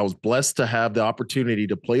I was blessed to have the opportunity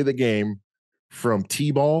to play the game from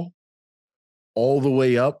T-ball all the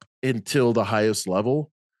way up until the highest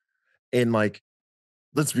level. And like,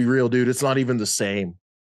 let's be real, dude, it's not even the same.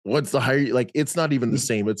 Once the higher, like, it's not even the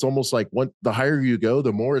same. It's almost like the higher you go,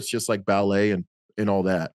 the more it's just like ballet and all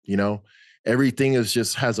that, you know, everything is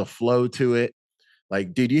just has a flow to it.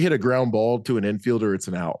 Like, dude, you hit a ground ball to an infielder, it's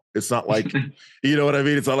an out. It's not like, you know what I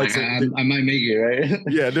mean? It's not like I might make it, right?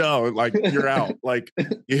 Yeah, no, like you're out. Like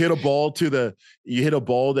you hit a ball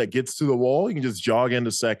that gets to the wall, you can just jog into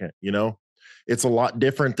second, you know? It's a lot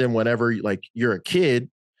different than whenever like you're a kid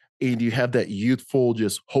and you have that youthful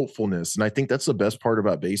just hopefulness. And I think that's the best part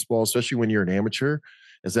about baseball, especially when you're an amateur,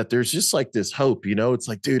 is that there's just like this hope, you know? It's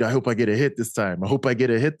like, dude, I hope I get a hit this time. I hope I get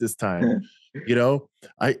a hit this time. You know,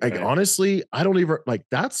 I honestly, I don't even like,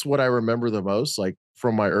 that's what I remember the most, like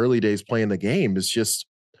from my early days playing the game is just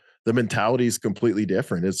the mentality is completely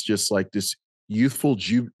different. It's just like this youthful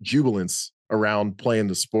jubilance around playing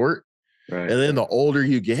the sport. Right. And then the older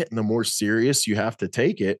you get and the more serious you have to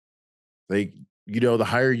take it, like, you know, the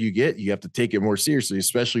higher you get, you have to take it more seriously,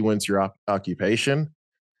 especially when it's your occupation.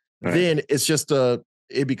 Right. Then it's just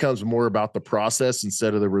it becomes more about the process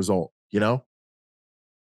instead of the result, you know?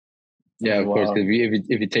 Yeah, of course.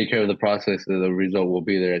 If you take care of the process, the result will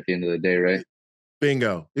be there at the end of the day, right?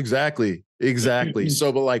 Bingo. Exactly.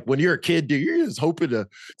 So, but like when you're a kid, dude, you're just hoping to.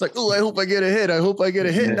 It's like, oh, I hope I get a hit. I hope I get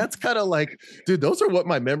a hit. And that's kind of like, dude, those are what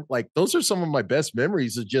those are some of my best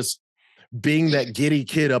memories of just being that giddy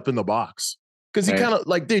kid up in the box. Because you kind of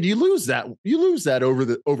like, dude, you lose that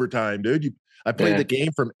over time, dude. I played the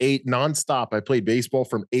game from 8 nonstop. I played baseball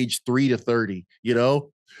from age 3 to 30. You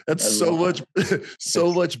know. That's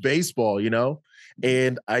so much baseball, you know?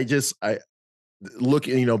 And I look,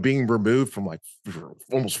 you know, being removed from like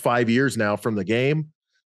almost 5 years now from the game,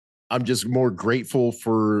 I'm just more grateful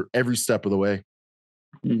for every step of the way.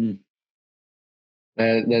 Mm-hmm.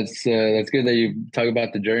 That's good that you talk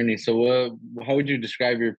about the journey. So how would you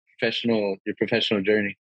describe your professional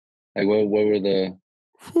journey? Like what were the...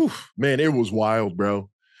 Man, it was wild, bro.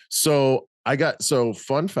 So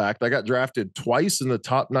fun fact, I got drafted twice in the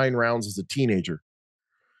top 9 rounds as a teenager.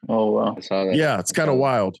 Oh, wow. I saw that. Yeah, it's kind of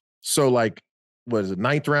wild. So like, what is it,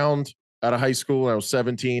 9th round out of high school when I was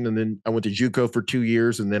 17. And then I went to JUCO for 2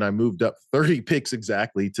 years. And then I moved up 30 picks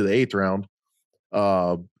exactly to the 8th round.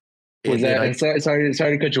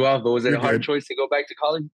 Sorry to cut you off, but was it a hard choice to go back to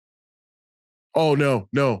college? Oh,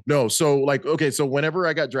 no. So like, okay, so whenever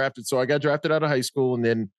I got drafted, I got drafted out of high school, and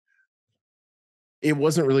then it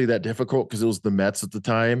wasn't really that difficult because it was the Mets at the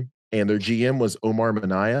time, and their GM was Omar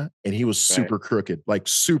Minaya, and he was super crooked,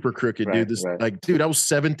 dude. Dude, I was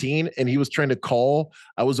 17 and he was trying to call.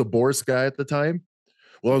 I was a Boris guy at the time.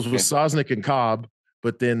 Well, I was with Sosnick and Cobb,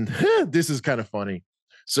 but then this is kind of funny.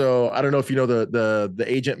 So I don't know if you know the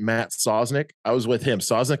agent Matt Sosnick. I was with him,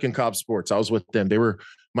 Sosnick and Cobb Sports. I was with them. They were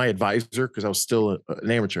my advisor because I was still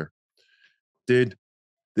an amateur. Dude,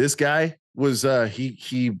 this guy was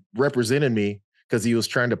he represented me because he was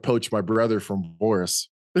trying to poach my brother from Boris.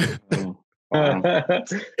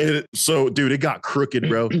 So, dude, it got crooked,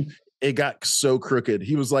 bro. It got so crooked.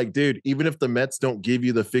 He was like, dude, even if the Mets don't give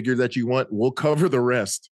you the figure that you want, we'll cover the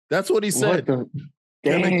rest. That's what he said.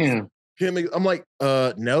 Damn. I'm like,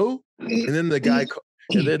 no. And then the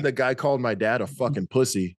guy called my dad a fucking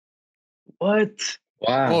pussy. What?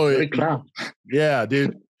 Wow. Oh, yeah,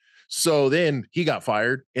 dude. So then he got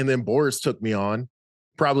fired, and then Boris took me on,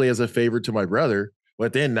 probably as a favor to my brother.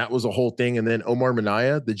 But then that was a whole thing. And then Omar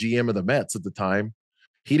Minaya, the GM of the Mets at the time,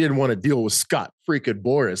 he didn't want to deal with Scott freaking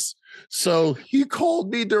Boris. So he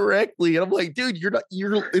called me directly. And I'm like, dude,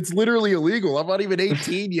 it's literally illegal. I'm not even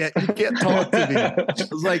 18 yet. You can't talk to me. I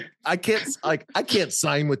was like, I can't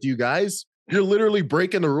sign with you guys. You're literally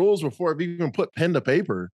breaking the rules before I've even put pen to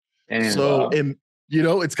paper. And You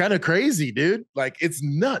know, it's kind of crazy, dude. Like, it's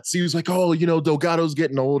nuts. He was like, oh, you know, Delgado's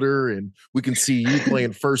getting older and we can see you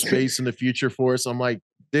playing first base in the future for us. I'm like,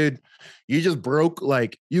 dude, you just broke,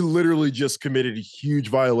 like, you literally just committed a huge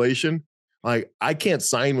violation. Like, I can't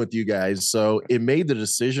sign with you guys. So it made the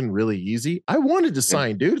decision really easy. I wanted to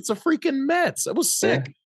sign, dude. It's a freaking Mets. It was sick.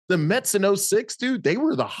 Yeah. The Mets in 06, dude, they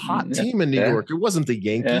were the hot team in New York. It wasn't the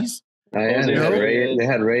Yankees. Yeah. They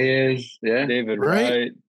had Reyes. Yeah. David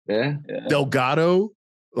Wright. Yeah. Delgado.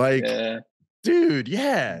 Like, dude,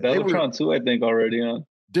 yeah. Beltran too, I think, already, huh?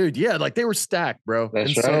 Dude, yeah, like they were stacked, bro.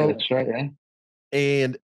 That's right, yeah.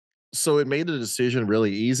 And so it made the decision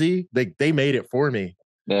really easy. They made it for me.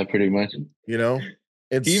 Yeah, pretty much. You know?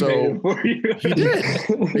 And he so made it for you. He did.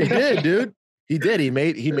 He did, dude. He did. He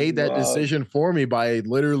made that decision for me by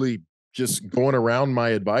literally just going around my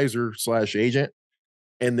advisor / agent.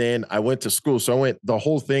 And then I went to school. So the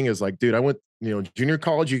whole thing is like, dude, I went, you know, junior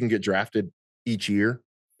college, you can get drafted each year.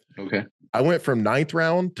 Okay. I went from 9th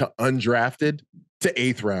round to undrafted to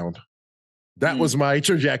 8th round. That was my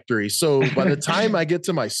trajectory. So by the time I get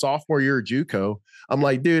to my sophomore year at JUCO, I'm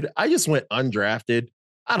like, dude, I just went undrafted.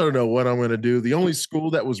 I don't know what I'm going to do. The only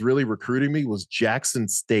school that was really recruiting me was Jackson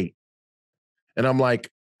State. And I'm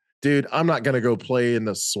like, dude, I'm not going to go play in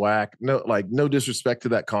the SWAC. No disrespect to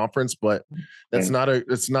that conference, but it's not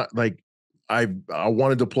like I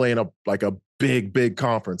wanted to play in a big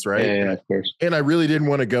conference, right? Yeah, of course. And I really didn't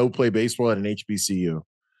want to go play baseball at an HBCU.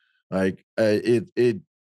 Like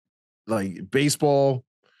like baseball,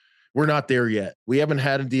 we're not there yet. We haven't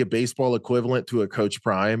had a baseball equivalent to a Coach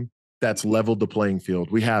Prime that's leveled the playing field.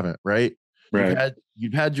 We haven't, right? Right.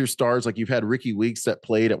 You've had your stars, like you've had Ricky Weeks that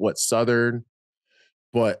played at Southern,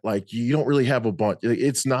 but like you don't really have a bunch.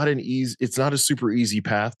 It's not a super easy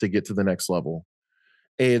path to get to the next level.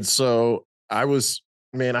 And so I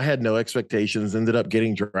had no expectations, ended up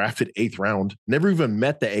getting drafted 8th round, never even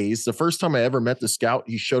met the A's. The first time I ever met the scout,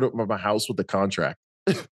 he showed up at my house with the contract.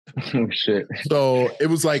 Oh, shit. So it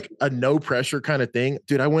was like a no pressure kind of thing.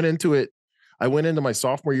 Dude, I went into my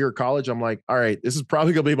sophomore year of college. I'm like, all right, this is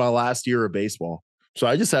probably going to be my last year of baseball. So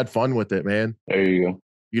I just had fun with it, man. There you go.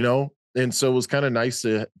 You know? And so it was kind of nice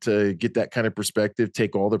to get that kind of perspective,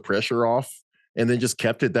 take all the pressure off, and then just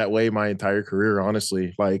kept it that way my entire career,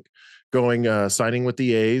 honestly. Like going, signing with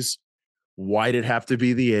the A's. Why did it have to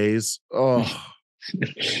be the A's? Oh,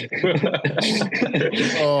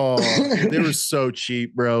 they were so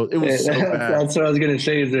cheap, bro. It was so bad. That's what I was gonna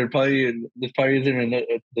say. Is there probably isn't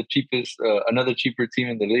the cheapest, another cheaper team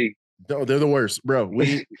in the league? No, they're the worst, bro.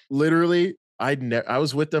 We literally, I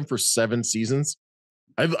was with them for 7 seasons.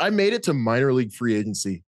 I made it to minor league free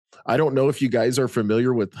agency. I don't know if you guys are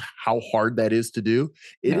familiar with how hard that is to do.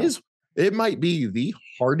 It might be the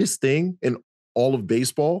hardest thing in all of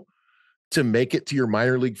baseball to make it to your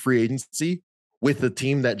minor league free agency with the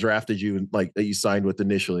team that drafted you and like that you signed with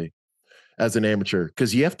initially as an amateur.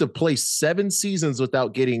 Because you have to play 7 seasons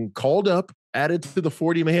without getting called up, added to the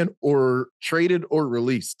 40-man, or traded or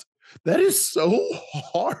released. That is so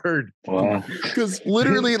hard. Wow. Because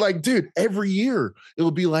literally, like, dude, every year it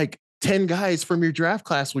would be like 10 guys from your draft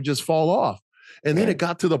class would just fall off. And then it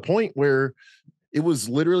got to the point where it was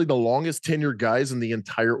literally the longest tenured guys in the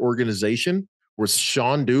entire organization was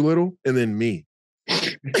Sean Doolittle and then me.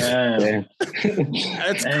 That's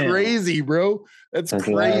crazy, bro. That's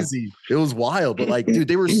crazy. Wild. It was wild. But like, dude,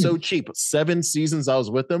 they were so cheap. 7 seasons I was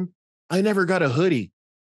with them. I never got a hoodie.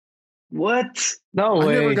 What? No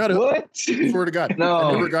way. I never got a what? Swear to God. No.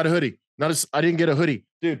 I never got a hoodie. I didn't get a hoodie.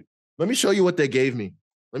 Dude, let me show you what they gave me.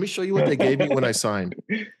 Let me show you what they gave me when I signed.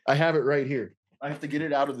 I have it right here. I have to get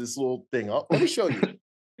it out of this little thing. Let me show you.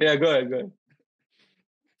 Yeah, go ahead.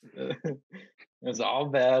 It's all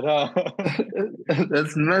bad, huh?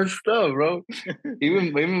 That's messed up, bro.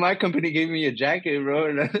 Even my company gave me a jacket, bro.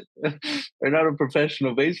 And they're not a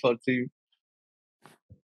professional baseball team.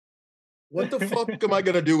 What the fuck am I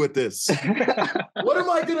gonna do with this? What am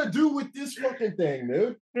I gonna do with this fucking thing,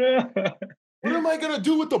 dude? What am I gonna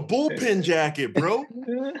do with the bullpen jacket, bro?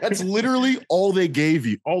 That's literally all they gave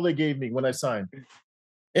you. All they gave me when I signed.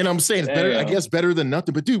 And I'm saying it's better, I guess better than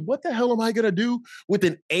nothing. But dude, what the hell am I gonna do with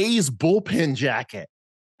an A's bullpen jacket?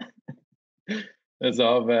 That's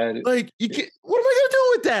all bad. Like, what am I gonna do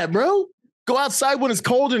with that, bro? Go outside when it's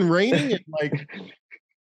cold and raining and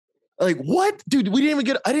like what? Dude, I didn't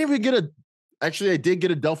even get actually I did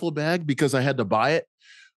get a duffel bag because I had to buy it.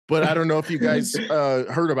 But I don't know if you guys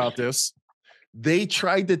heard about this. They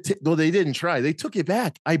tried to they didn't try. They took it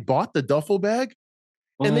back. I bought the duffel bag.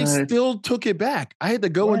 And they still took it back. I had to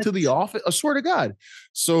go into the office. I swear to God.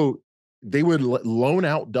 So they would loan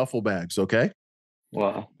out duffel bags. Okay.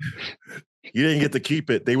 Wow. You didn't get to keep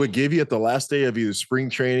it. They would give you at the last day of either spring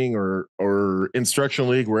training or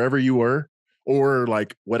instructional league, wherever you were, or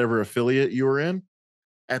like whatever affiliate you were in.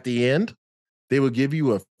 At the end, they would give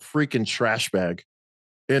you a freaking trash bag,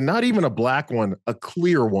 and not even a black one, a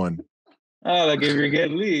clear one. Oh, like if you get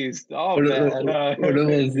leased, all bad.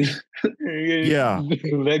 Yeah,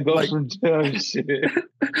 let go from shit.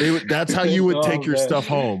 That's how you would take your stuff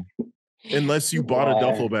home, unless you bought a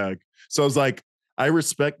duffel bag. So I was like, I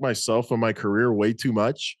respect myself and my career way too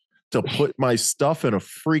much to put my stuff in a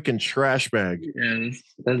freaking trash bag. Yeah,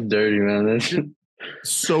 that's dirty, man. That's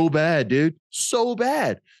so bad, dude. So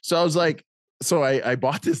bad. So I was like, I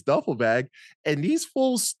bought this duffel bag, and these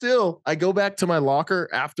fools still, I go back to my locker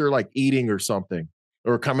after like eating or something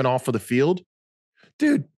or coming off of the field.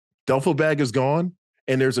 Dude, duffel bag is gone,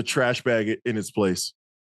 and there's a trash bag in its place.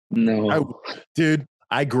 No.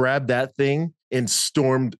 I grabbed that thing and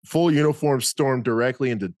stormed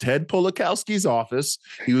directly into Ted Polakowski's office.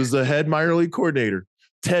 He was the head minor league coordinator.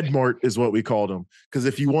 Ted Mart is what we called him. Because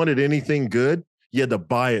if you wanted anything good, you had to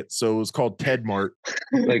buy it. So it was called Ted Mart.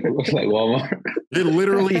 like Walmart. It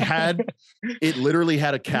literally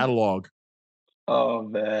had a catalog. Oh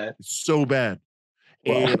man. So bad.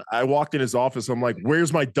 Wow. And I walked in his office. I'm like,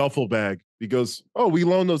 where's my duffel bag? He goes, oh, we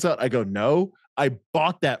loaned those out. I go, no, I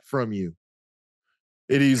bought that from you.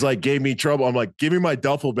 And he's like, gave me trouble. I'm like, give me my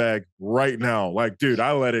duffel bag right now. Like, dude,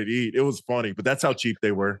 I let it eat. It was funny, but that's how cheap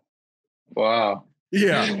they were. Wow.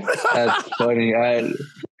 Yeah. That's funny.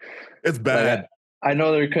 It's bad. I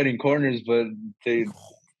know they're cutting corners, but to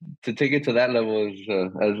take it to that level is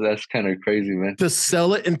that's kind of crazy, man. To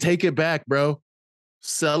sell it and take it back, bro.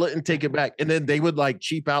 Sell it and take it back. And then they would like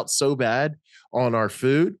cheap out so bad on our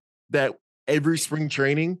food that every spring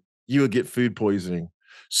training you would get food poisoning.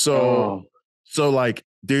 So like,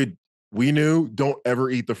 dude, we knew don't ever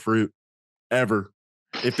eat the fruit ever.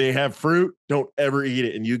 If they have fruit, don't ever eat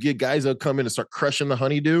it. And you get guys that come in and start crushing the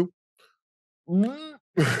honeydew. No.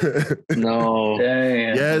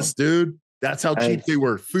 Damn. Yes, dude. That's how cheap they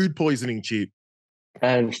were. Food poisoning cheap.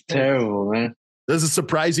 That's terrible, man. Does it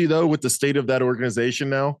surprise you though with the state of that organization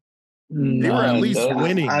now? They were at least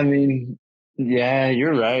winning. I mean, yeah,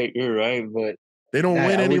 you're right, but they don't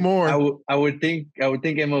win anymore. I would think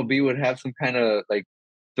MLB would have some kind of like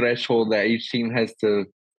threshold that each team has to,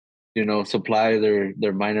 supply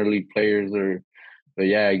their minor league players but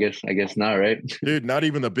yeah, I guess not, right? Dude, not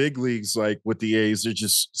even the big leagues like with the A's, they're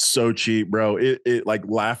just so cheap, bro. It like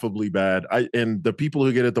laughably bad. And the people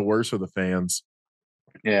who get it the worst are the fans.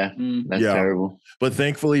 Yeah, that's terrible. But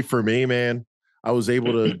thankfully for me, man, I was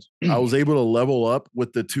able to level up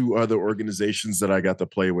with the two other organizations that I got to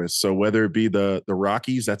play with. So whether it be the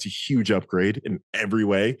Rockies, that's a huge upgrade in every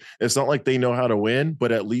way. It's not like they know how to win,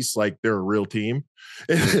 but at least like they're a real team.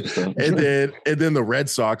 and then the Red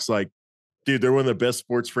Sox, like, dude, they're one of the best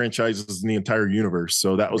sports franchises in the entire universe.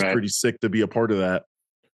 So that was pretty sick to be a part of that.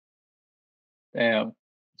 Damn.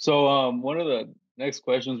 So one of the next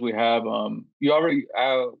questions we have, you already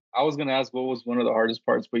I was gonna ask what was one of the hardest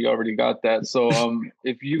parts, but you already got that. So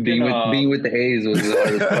if you being with the A's was the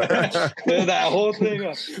hardest part. That whole thing.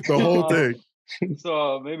 The whole thing.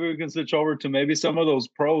 So maybe we can switch over to maybe some of those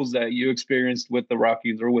pros that you experienced with the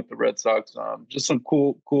Rockies or with the Red Sox. Just some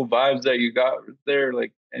cool vibes that you got there,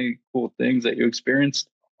 like any cool things that you experienced.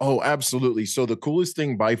 Oh, absolutely. So the coolest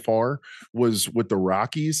thing by far was with the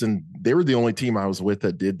Rockies, and they were the only team I was with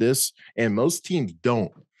that did this. And most teams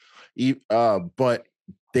don't, but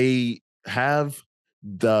they have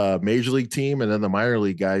the major league team and then the minor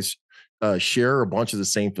league guys share a bunch of the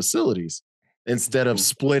same facilities instead of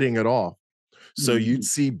splitting it off. So you'd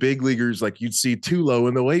see big leaguers, like you'd see Tulo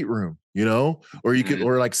in the weight room, or you could,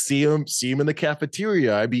 or like see him in the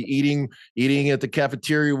cafeteria. I'd be eating at the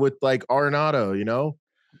cafeteria with like Arenado,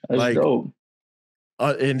 That's like dope.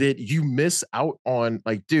 And you miss out on,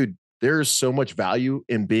 like, dude, there's so much value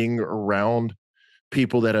in being around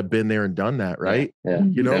people that have been there and done that, right? Yeah,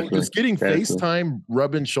 just getting FaceTime,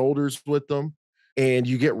 rubbing shoulders with them, and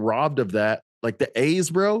you get robbed of that. Like the A's,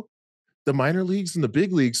 bro, the minor leagues and the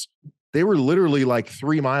big leagues, they were literally like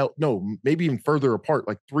 3 miles, no, maybe even further apart,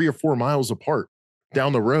 like 3 or 4 miles apart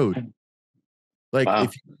down the road. Like, wow.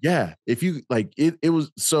 if you like it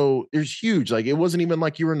was, so it's huge. Like, it wasn't even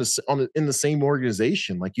like you were in the same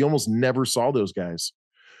organization. Like, you almost never saw those guys.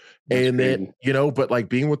 That's and crazy. Then, but like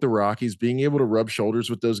being with the Rockies, being able to rub shoulders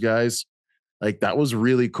with those guys, like that was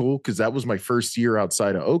really cool. Cause that was my first year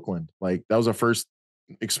outside of Oakland. Like, that was our first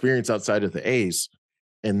experience outside of the A's.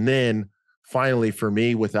 And then finally for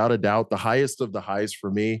me, without a doubt, the highest of the highs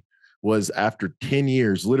for me was after 10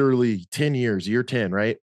 years, literally 10 years, year 10,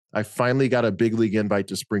 right? I finally got a big league invite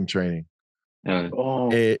to spring training.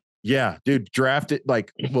 Yeah, dude, drafted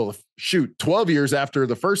 12 years after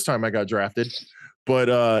the first time I got drafted,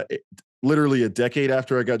 but literally a decade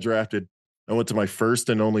after I got drafted, I went to my first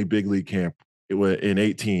and only big league camp. It was in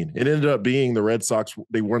 2018. It ended up being the Red Sox.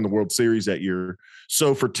 They won the World Series that year.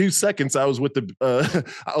 So for 2 seconds, I was with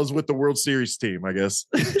the World Series team, I guess.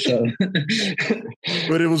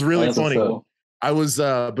 But it was really funny. I was,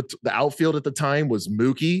 but the outfield at the time was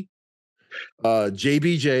Mookie,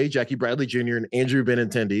 JBJ, Jackie Bradley Jr., and Andrew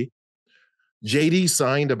Benintendi. JD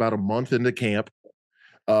signed about a month into camp.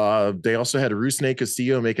 They also had Rusney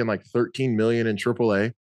Castillo making like $13 million in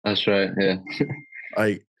AAA. That's right. Yeah.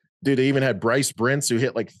 Dude, they even had Bryce Brents, who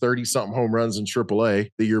hit like 30-something home runs in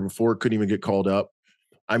AAA the year before, couldn't even get called up.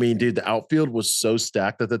 I mean, dude, the outfield was so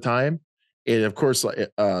stacked at the time. And of course,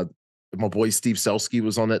 my boy Steve Selski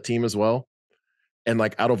was on that team as well. And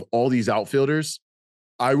like out of all these outfielders,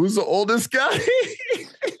 I was the oldest guy.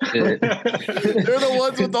 They're the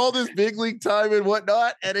ones with all this big league time and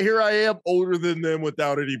whatnot. And here I am older than them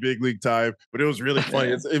without any big league time. But it was really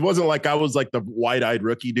funny. It wasn't like I was like the wide-eyed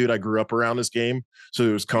rookie dude. I grew up around this game. So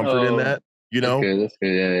there was comfort in that, you know? That's good.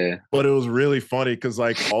 Yeah. But it was really funny because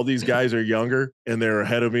like all these guys are younger and they're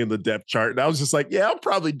ahead of me in the depth chart. And I was just like, yeah, I'm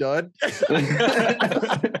probably done. And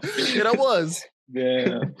I was.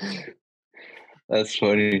 Yeah. That's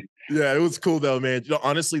funny. Yeah, it was cool though, man. You know,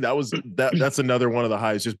 honestly, that's another one of the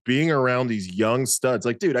highs. Just being around these young studs.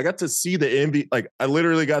 Like, dude, I got to see the NBA. Like, I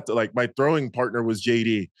literally got to my throwing partner was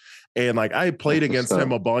JD, and like I played against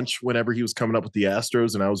him a bunch whenever he was coming up with the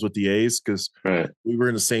Astros, and I was with the A's because we were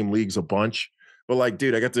in the same leagues a bunch. But like,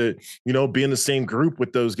 dude, I got to be in the same group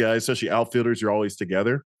with those guys, especially outfielders. You're always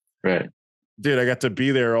together, right? Dude, I got to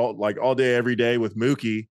be there all day, every day with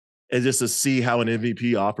Mookie, and just to see how an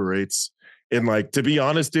MVP operates. And like, to be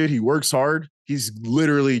honest, dude, he works hard. He's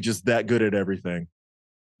literally just that good at everything.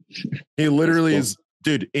 He literally is,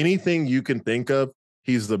 dude, anything you can think of,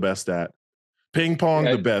 he's the best at. Ping pong,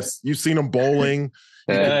 the best. You've seen him bowling.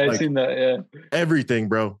 I've seen that, yeah. Everything,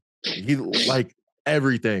 bro. He like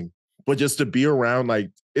everything. But just to be around,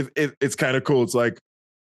 like, it's kind of cool. It's like,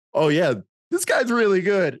 oh, yeah, this guy's really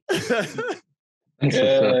good.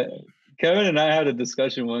 Kevin and I had a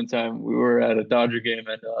discussion one time. We were at a Dodger game,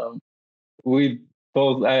 and we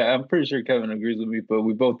both, I'm pretty sure Kevin agrees with me, but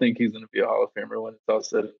we both think he's going to be a Hall of Famer when it's all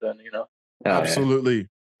said and done, Absolutely.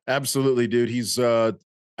 Absolutely, dude. He's, I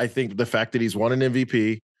think the fact that he's won an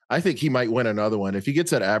MVP, I think he might win another one. If he gets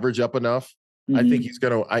that average up enough, I think he's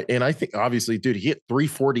going to, and I think obviously, dude, he hit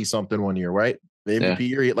 340 something one year, right? The MVP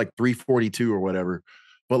year, he hit like 342 or whatever.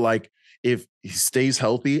 But like, if he stays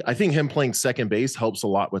healthy, I think him playing second base helps a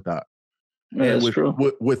lot with that. Yeah, and that's true.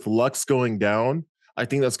 With Lux going down, I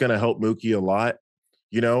think that's going to help Mookie a lot.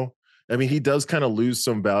 I mean, he does kind of lose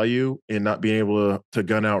some value in not being able to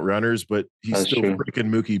gun out runners, but he's still freaking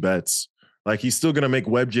Mookie Betts. Like, he's still going to make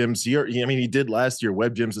web gems. He did last year,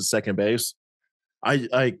 web gems at second base.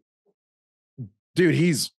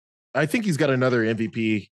 Dude, I think he's got another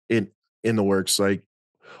MVP in the works. Like,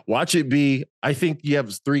 watch it be. I think you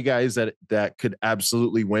have 3 guys that could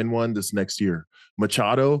absolutely win one this next year: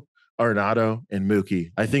 Machado, Arenado, and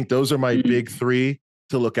Mookie. I think those are my big 3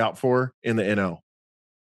 to look out for in the NL.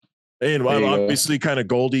 And obviously kind of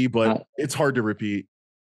Goldie, but it's hard to repeat.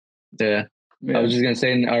 Yeah. I was just going to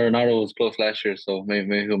say Arenado was close last year, so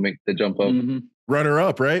maybe he'll make the jump up. Runner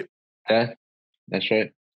up, right? Yeah, that's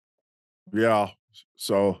right. Yeah.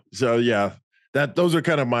 So yeah, those are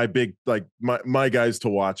kind of my big, like my guys to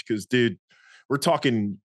watch. Cause dude, we're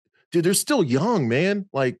talking, dude, they're still young, man.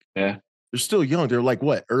 Like, they're still young. They're like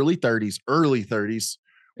what? Early 30s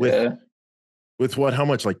with what, how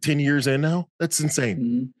much, like 10 years in now? That's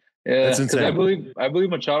insane. Yeah. That's insane. I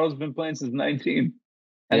believe Machado's been playing since 19.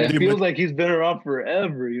 And it feels like he's been around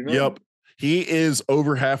forever, Yep. He is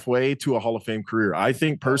over halfway to a Hall of Fame career. I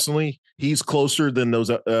think personally, he's closer than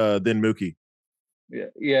than Mookie.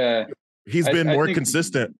 Yeah. He's been more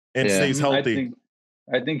consistent and stays healthy.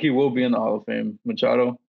 I think he will be in the Hall of Fame,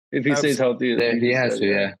 Machado, if he stays healthy. Yeah, he has to,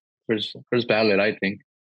 yeah. First ballot, I think.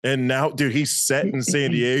 And now, dude, he's set in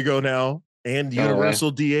San Diego now and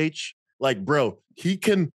Universal DH. Like, bro,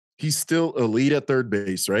 he's still elite at third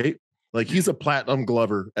base, right? Like, he's a platinum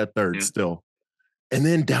glover at third still. And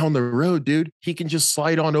then down the road, dude, he can just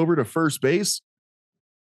slide on over to first base.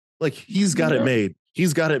 Like, he's got it made.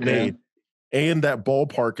 He's got it made. And that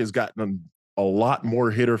ballpark has gotten a lot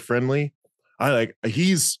more hitter friendly.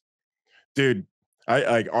 Dude,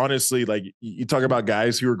 I honestly, like, you talk about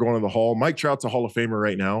guys who are going to the Hall. Mike Trout's a Hall of Famer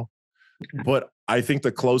right now. But I think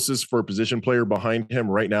the closest for a position player behind him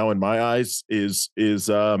right now, in my eyes, is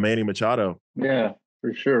Manny Machado. Yeah,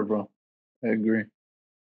 for sure, bro. I agree.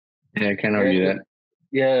 Yeah, I can't argue that.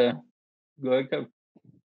 Yeah. Go ahead, Kev.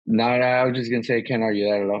 No, I was just gonna say I can't argue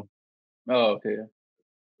that at all. Oh, okay.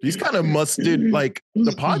 He's kind of like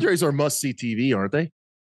the Padres are must-see TV, aren't they?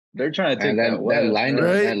 They're trying to take that lineup,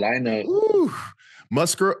 right? That lineup. Ooh.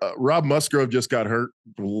 Rob Musgrove just got hurt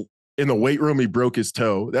in the weight room. He broke his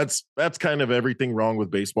toe. That's kind of everything wrong with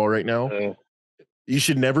baseball right now. You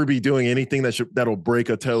should never be doing anything that'll break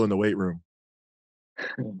a toe in the weight room.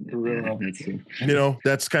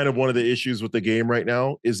 That's kind of one of the issues with the game right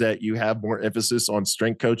now is that you have more emphasis on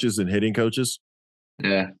strength coaches and hitting coaches.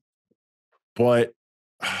 Yeah. But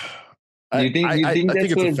I think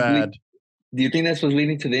it's a fad. Do you think that's what's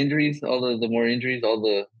leading to the injuries? All the more injuries, all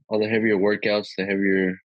the heavier workouts, the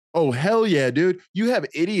heavier. Oh, hell yeah, dude. You have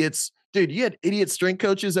idiots. Dude, you had idiot strength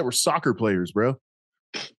coaches that were soccer players, bro.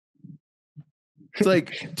 It's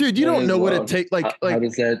like, dude, you don't know what it takes. Like, how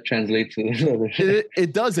does that translate to the other?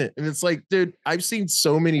 It doesn't. And it's like, dude, I've seen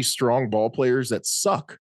so many strong ball players that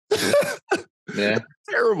suck. Yeah.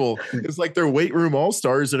 Terrible. It's like they're weight room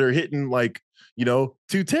all-stars that are hitting like,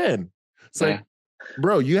 210. It's like,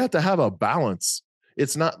 bro, you have to have a balance.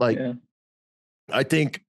 It's not like, I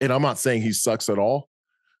think, and I'm not saying he sucks at all,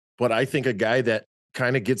 but I think a guy that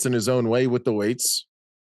kind of gets in his own way with the weights,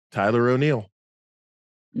 Tyler O'Neill.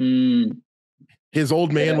 His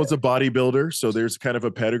old man was a bodybuilder, so there's kind of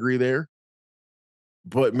a pedigree there.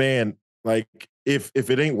 But man, like if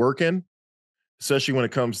it ain't working, especially when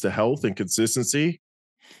it comes to health and consistency,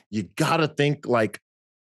 you gotta think like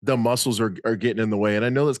the muscles are getting in the way. And I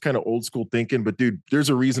know that's kind of old school thinking, but dude, there's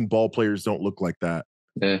a reason ball players don't look like that.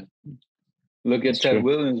 Yeah. Look at Ted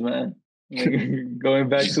Williams, man. Like, going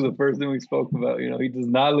back to the first thing we spoke about, he does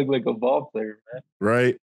not look like a ball player, man.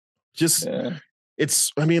 Right. Just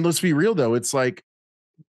let's be real though. It's like,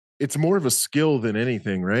 it's more of a skill than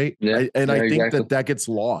anything, right? Yeah. I think that gets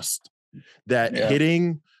lost. That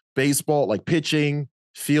hitting, baseball, like pitching,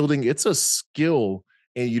 fielding, it's a skill,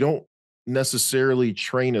 and you don't necessarily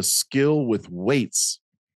train a skill with weights.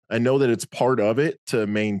 I know that it's part of it to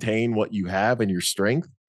maintain what you have and your strength,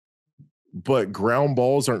 but ground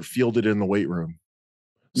balls aren't fielded in the weight room.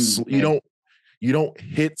 You don't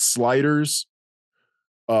hit sliders.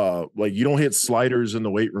 Like you don't hit sliders in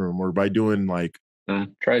the weight room or by doing like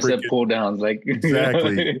tricep pull downs, like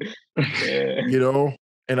exactly.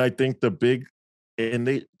 And I think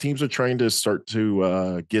teams are trying to start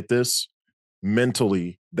to get this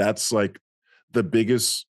mentally. That's like the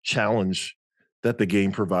biggest challenge that the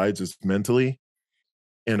game provides is mentally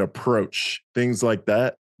and approach, things like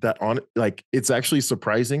that. It's actually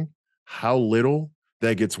surprising how little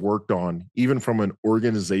that gets worked on, even from an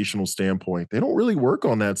organizational standpoint. They don't really work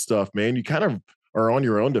on that stuff, man. You kind of are on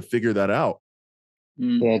your own to figure that out.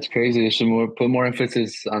 Yeah, it's crazy. They should put more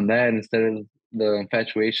emphasis on that instead of the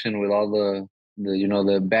infatuation with all the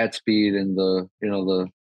the bat speed and the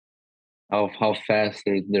how fast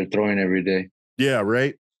they're throwing every day. Yeah,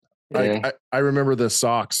 right. Yeah. I remember the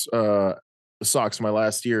Sox my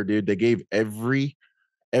last year, dude. They gave every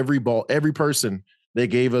person, they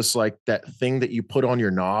gave us like that thing that you put on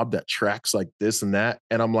your knob that tracks like this and that.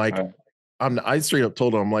 And I'm like, I straight up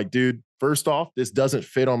told him, I'm like, dude, first off, this doesn't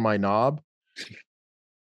fit on my knob.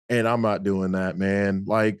 And I'm not doing that, man.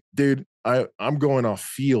 Like, dude, I'm going off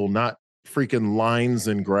feel, not freaking lines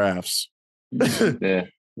and graphs. Yeah.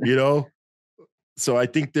 So I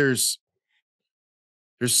think there's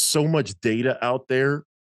so much data out there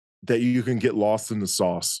that you can get lost in the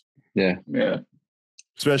sauce. Yeah. Yeah.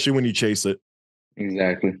 Especially when you chase it.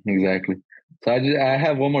 Exactly. So I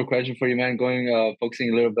have one more question for you, man.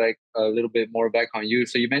 Focusing a little bit more back on you.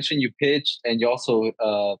 So you mentioned you pitched and you also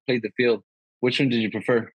played the field. Which one did you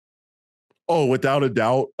prefer? Oh, without a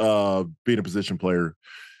doubt, being a position player.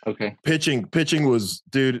 Okay. Pitching was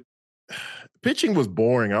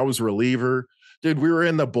boring. I was a reliever. Dude, we were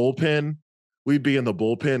in the bullpen. We'd be in the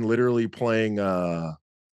bullpen literally playing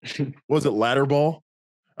was it ladder ball?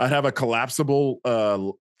 I'd have a collapsible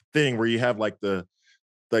thing where you have it's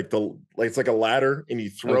like a ladder and you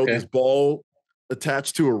throw this ball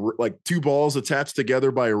attached to two balls attached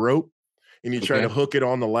together by a rope and you try to hook it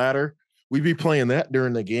on the ladder. We'd be playing that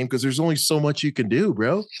during the game because there's only so much you can do,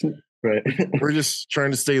 bro. Right. We're just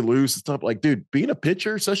trying to stay loose and stuff. Like, dude, being a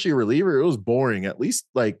pitcher, especially a reliever, it was boring. At least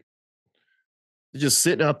like just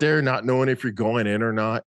sitting out there not knowing if you're going in or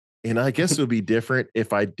not. And I guess it would be different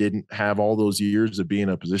if I didn't have all those years of being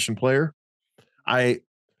a position player. I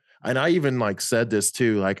even like said this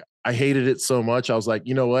too. Like I hated it so much. I was like,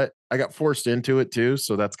 you know what? I got forced into it too.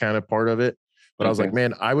 So that's kind of part of it. But I was like,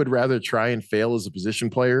 man, I would rather try and fail as a position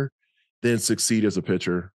player than succeed as a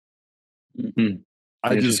pitcher. Mm-hmm.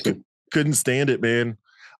 I just couldn't stand it, man.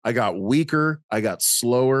 I got weaker. I got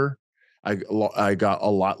slower. I got a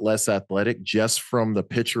lot less athletic just from the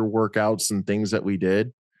pitcher workouts and things that we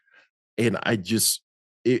did. And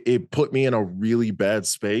it put me in a really bad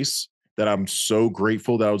space that I'm so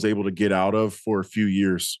grateful that I was able to get out of for a few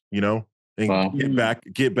years, and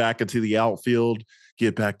get back into the outfield,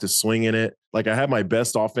 get back to swinging it. Like I had my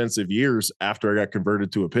best offensive years after I got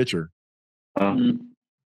converted to a pitcher.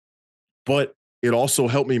 But it also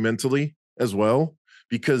helped me mentally as well,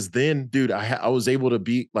 because then, dude, I was able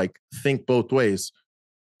to think both ways,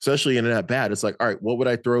 especially in that bat. It's like, all right, what would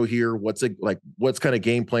I throw here? What's kind of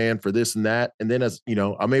game plan for this and that? And then, as you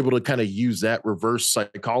know, I'm able to kind of use that reverse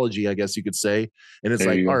psychology, I guess you could say. And it's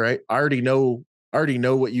all right, I already know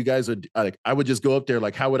what you guys would like. I would just go up there.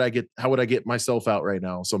 Like, how would I get myself out right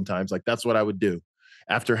now? Sometimes like, that's what I would do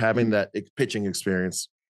after having that pitching experience.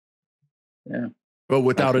 Yeah. But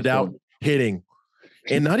without a doubt, hitting,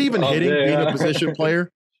 and not even being a position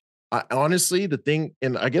player. Honestly, the thing,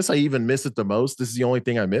 and I guess I even miss it the most. This is the only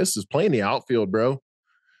thing I miss, is playing the outfield, bro.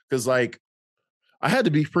 Because like I had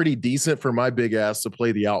to be pretty decent for my big ass to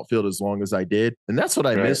play the outfield as long as I did. And that's what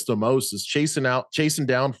I missed the most, is chasing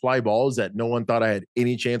down fly balls that no one thought I had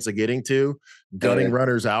any chance of getting to, gunning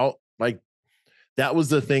runners out. Like that was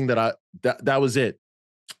the thing that was it.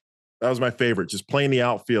 That was my favorite, just playing the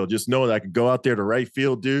outfield, just knowing that I could go out there to right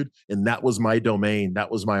field, dude. And that was my domain. That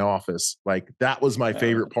was my office. Like that was my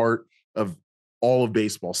favorite part of all of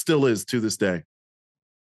baseball. Still is to this day.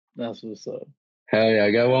 That's what's up. Hell yeah.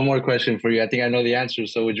 I got one more question for you. I think I know the answer.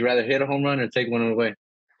 So would you rather hit a home run or take one away?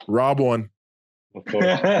 Rob one. Of course.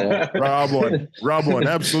 Yeah. Rob one.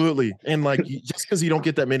 Absolutely. And like, just because you don't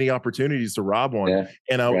get that many opportunities to rob one. Yeah.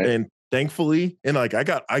 And thankfully, and like I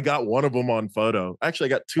got one of them on photo. Actually, I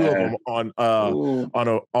got two of them on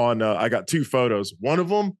I got two photos. One of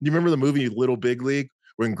them, you remember the movie Little Big League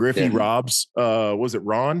when Griffey robs was it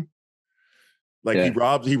Ron? Like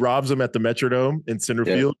he robs him at the Metrodome in center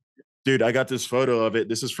field. Dude, I got this photo of it.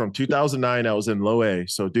 This is from 2009. I was in Low A.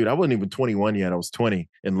 So dude, I wasn't even 21 yet. I was 20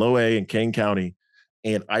 in Low A in Kane County.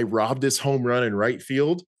 And I robbed this home run in right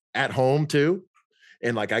field at home too.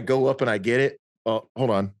 And like I go up and I get it. Oh, hold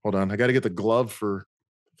on. I got to get the glove for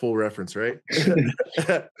full reference, right?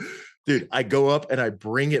 Dude, I go up and I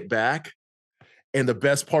bring it back. And the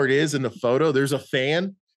best part is, in the photo, there's a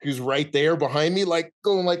fan who's right there behind me, like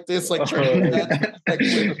going like this, like trying to like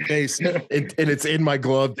with the face. And it's in my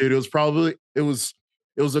glove, dude. It was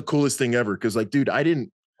the coolest thing ever. Cause like, dude,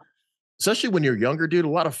 especially when you're younger, dude, a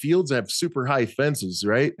lot of fields have super high fences,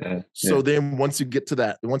 right? So then once you get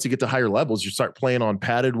to higher levels, you start playing on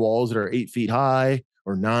padded walls that are 8 feet high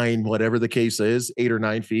or 9, whatever the case is, 8 or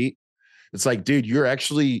 9 feet. It's like, dude, you're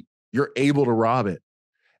able to rob it.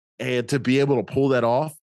 And to be able to pull that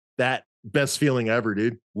off, that best feeling ever,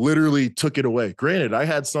 dude. Literally took it away. Granted, I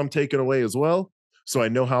had some taken away as well, so I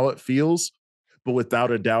know how it feels. But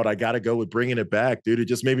without a doubt, I got to go with bringing it back, dude. It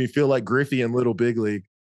just made me feel like Griffey in Little Big League.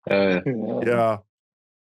 Yeah.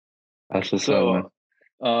 That's what's up.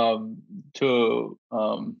 To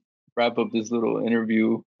wrap up this little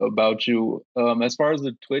interview about you, as far as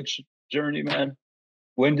the Twitch journey, man,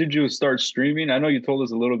 when did you start streaming? I know you told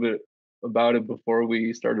us a little bit about it before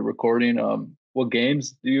we started recording. What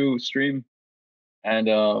games do you stream? And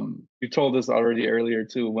you told us already earlier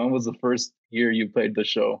too. When was the first year you played the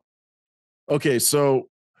show? Okay, so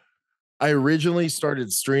I originally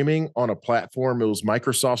started streaming on a platform. It was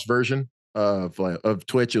Microsoft's version of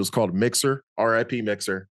Twitch. It was called Mixer, RIP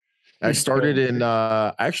Mixer. I started in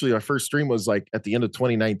actually, my first stream was like at the end of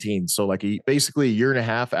 2019. So like basically a year and a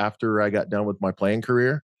half after I got done with my playing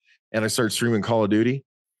career, and I started streaming Call of Duty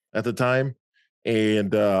at the time,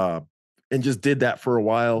 and just did that for a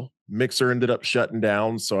while. Mixer ended up shutting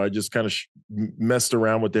down, so I just kind of messed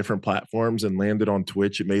around with different platforms and landed on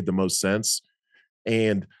Twitch. It made the most sense.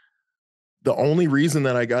 And the only reason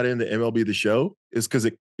that I got into MLB The Show is because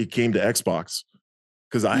it came to Xbox,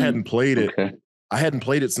 because I hadn't played it. Okay. I hadn't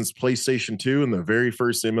played it since PlayStation 2 and the very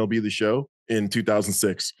first MLB The Show in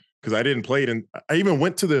 2006, because I didn't play it. And I even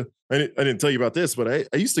went to I didn't tell you about this, but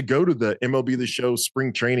I used to go to the MLB The Show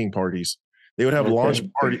spring training parties. They would have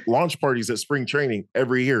launch parties at spring training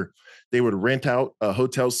every year. They would rent out a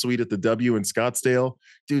hotel suite at the W in Scottsdale.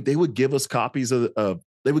 Dude, they would give us copies of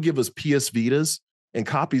they would give us PS Vitas and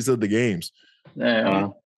copies of the games.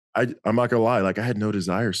 I'm not gonna lie, like I had no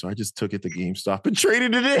desire, so I just took it to GameStop and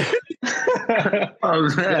traded it in.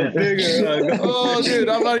 Oh, dude,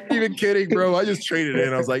 I'm not even kidding, bro. I just traded it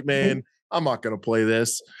in. I was like, man, I'm not gonna play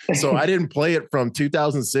this. So I didn't play it from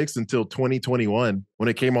 2006 until 2021 when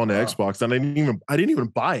it came on the Xbox, and I didn't even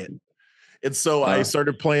buy it. And so I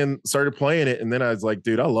started playing it, and then I was like,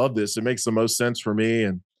 dude, I love this. It makes the most sense for me,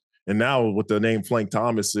 and And now with the name Flank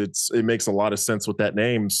Thomas, it makes a lot of sense with that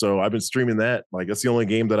name. So I've been streaming that. Like, that's the only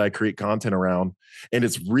game that I create content around. And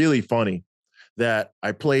it's really funny that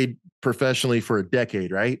I played professionally for a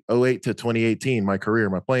decade, right? 08 to 2018, my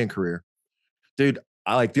playing career. Dude,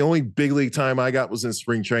 the only big league time I got was in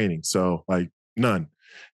spring training. So like none.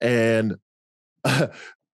 And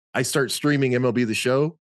I start streaming MLB The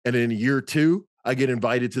Show. And in year 2, I get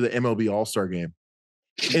invited to the MLB All-Star game.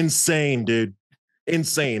 Insane, dude.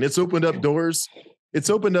 Insane. It's opened up doors. It's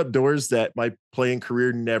opened up doors that my playing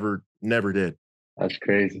career never did. That's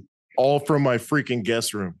crazy. All from my freaking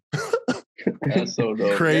guest room. That's so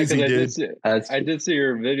dope. Crazy, dude. I did see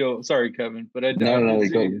your video. Sorry, Kevin, but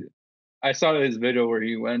I saw his video where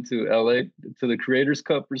he went to LA to the Creators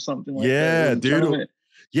Cup or something like that. Yeah, dude.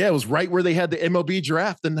 Yeah, it was right where they had the MLB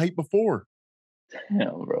draft the night before.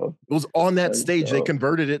 Damn, bro. It was on that stage. Dope. They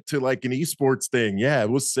converted it to like an esports thing. Yeah, it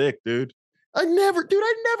was sick, dude. I never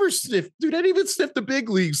sniffed. Dude, I didn't even sniff the big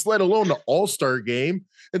leagues, let alone the All-Star game.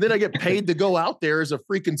 And then I get paid to go out there as a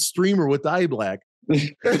freaking streamer with iBlack.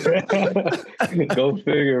 Go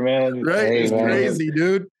figure, man. Right? Hey, it's crazy,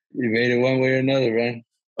 dude. You made it one way or another, man.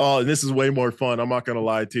 Oh, and this is way more fun. I'm not going to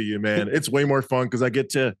lie to you, man. It's way more fun because I get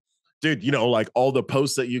to, dude, like all the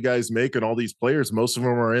posts that you guys make and all these players, most of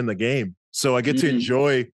them are in the game. So I get to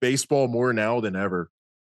enjoy baseball more now than ever.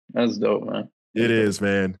 That's dope, man. It is,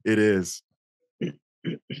 man. It is.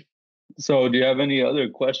 So do you have any other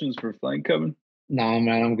questions for Flank, Kevin? No,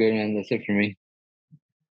 man, I'm good, man. That's it for me.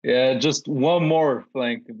 Yeah, just one more,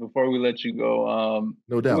 Flank, before we let you go.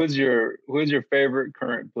 No doubt. Who is your favorite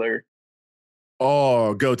current player?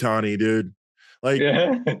 Oh, go Tani, dude. Like,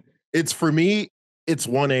 it's for me, it's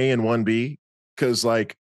 1A and 1B because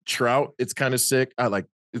like Trout, it's kind of sick.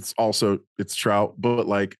 It's Trout, but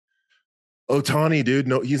like Ohtani, dude,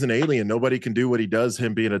 no, he's an alien. Nobody can do what he does,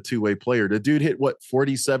 him being a two-way player. The dude hit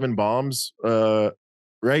 47 bombs,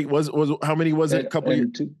 right? Was how many was it? A couple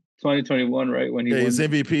years? 2021, right? When he won his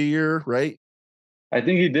MVP year, right? I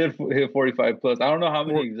think he did hit 45 plus. I don't know how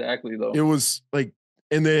many exactly though. It was like,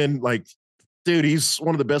 and then like, dude, he's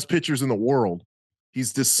one of the best pitchers in the world.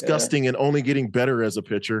 He's disgusting and only getting better as a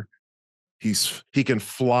pitcher. He can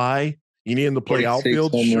fly. You need him to play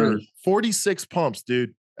outfield, sure. 46 pumps,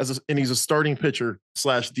 dude. And he's a starting pitcher /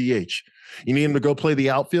 DH. You need him to go play the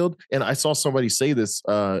outfield. And I saw somebody say this.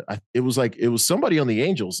 It was somebody on the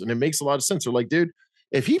Angels, and it makes a lot of sense. They're like, dude,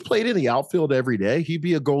 if he played in the outfield every day, he'd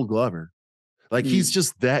be a Gold Glover. Like he's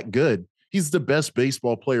just that good. He's the best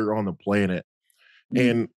baseball player on the planet.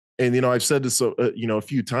 And I've said this a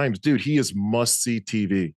few times, dude. He is must see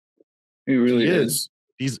TV. He really is.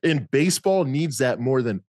 He's in baseball needs that more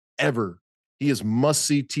than ever. He is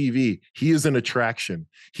must-see TV. He is an attraction.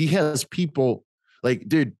 He has people like,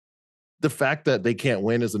 dude, the fact that they can't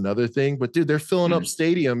win is another thing, but dude, they're filling up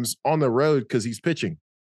stadiums on the road because he's pitching.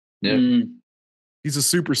 Yeah. He's a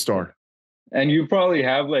superstar. And you probably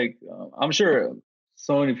have like, I'm sure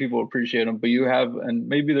so many people appreciate him, but you have, and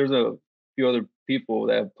maybe there's a few other people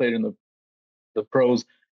that have played in the pros.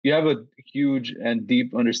 You have a huge and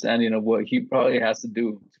deep understanding of what he probably has to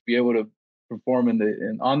do to be able to perform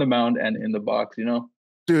on the mound and in the box,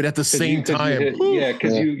 dude, at the same time.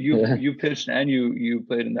 Because you pitched and you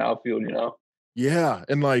played in the outfield, Yeah.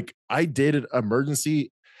 And like I did an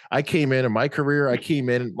emergency. I came in my career,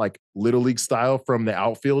 like little league style from the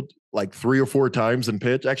outfield like 3 or 4 times and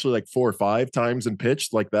pitched, actually like 4 or 5 times and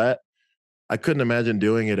pitched like that. I couldn't imagine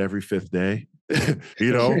doing it every 5th day, and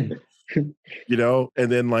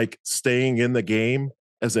then like staying in the game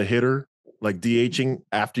as a hitter, like DHing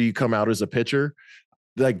after you come out as a pitcher,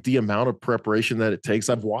 like the amount of preparation that it takes.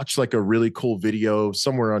 I've watched like a really cool video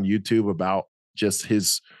somewhere on YouTube about just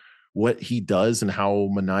what he does and how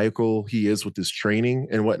maniacal he is with his training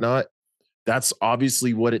and whatnot. That's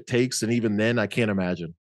obviously what it takes. And even then I can't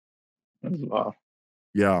imagine. Wow.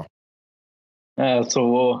 Yeah. So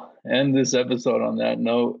we'll end this episode on that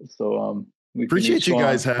note. So we appreciate you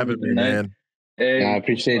guys having me, man. Hey, I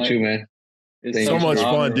appreciate you, man. It's so much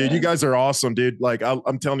fun, dude. Man. You guys are awesome, dude. Like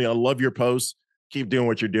I'm telling you, I love your posts. Keep doing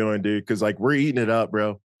what you're doing, dude. Cause like we're eating it up,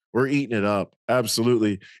 bro. We're eating it up.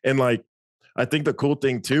 Absolutely. And like, I think the cool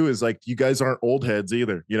thing too is like, you guys aren't old heads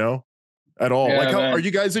either, at all. Yeah, like, are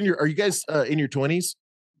you guys in your 20s?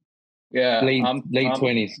 Yeah. Late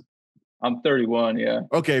 20s. I'm 31. Yeah.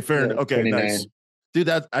 Okay. Fair enough. Okay. 29. Nice. Dude,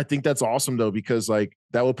 I think that's awesome though, because like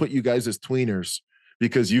that will put you guys as tweeners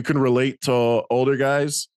because you can relate to older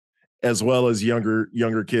guys as well as younger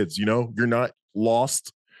kids, you're not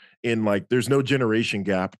lost in like, there's no generation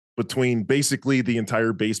gap between basically the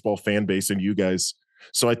entire baseball fan base and you guys.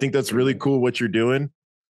 So I think that's really cool what you're doing.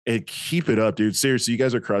 And keep it up, dude. Seriously, you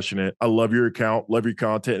guys are crushing it. I love your account, love your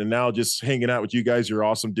content. And now just hanging out with you guys, you're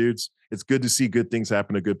awesome dudes. It's good to see good things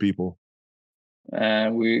happen to good people.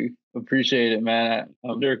 And we appreciate it, man.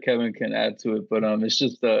 I'm sure Kevin can add to it, but it's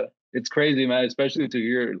just it's crazy, man, especially to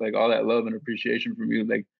hear like all that love and appreciation from you.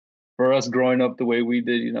 Like for us growing up the way we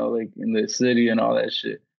did, you know, like in the city and all that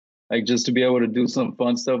shit. Like just to be able to do some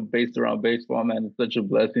fun stuff based around baseball, man, it's such a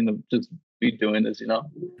blessing to just be doing this, you know.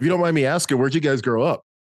 If you don't mind me asking, where'd you guys grow up?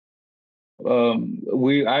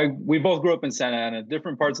 We both grew up in Santa Ana,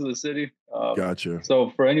 different parts of the city. Gotcha. So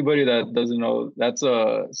for anybody that doesn't know, that's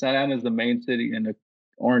Santa Ana is the main city in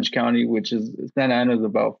Orange County, which is Santa Ana is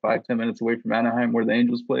about 5-10 minutes away from Anaheim, where the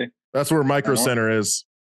Angels play. That's where Micro Center is.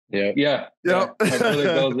 Yeah. My brother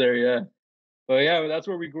goes there. Yeah. But yeah, that's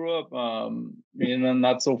where we grew up. In a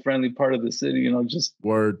not so friendly part of the city, you know, just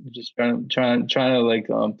trying to like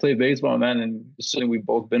play baseball, man, and it's something we've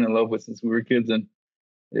both been in love with since we were kids, and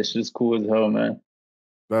it's just cool as hell, man.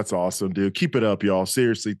 That's awesome, dude. Keep it up, y'all.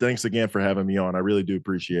 Seriously, thanks again for having me on. I really do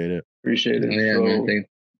appreciate it. Appreciate it. Yeah, man.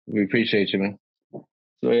 We appreciate you, man.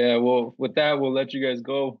 So yeah, well, with that, we'll let you guys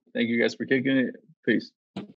go. Thank you guys for kicking it. Peace.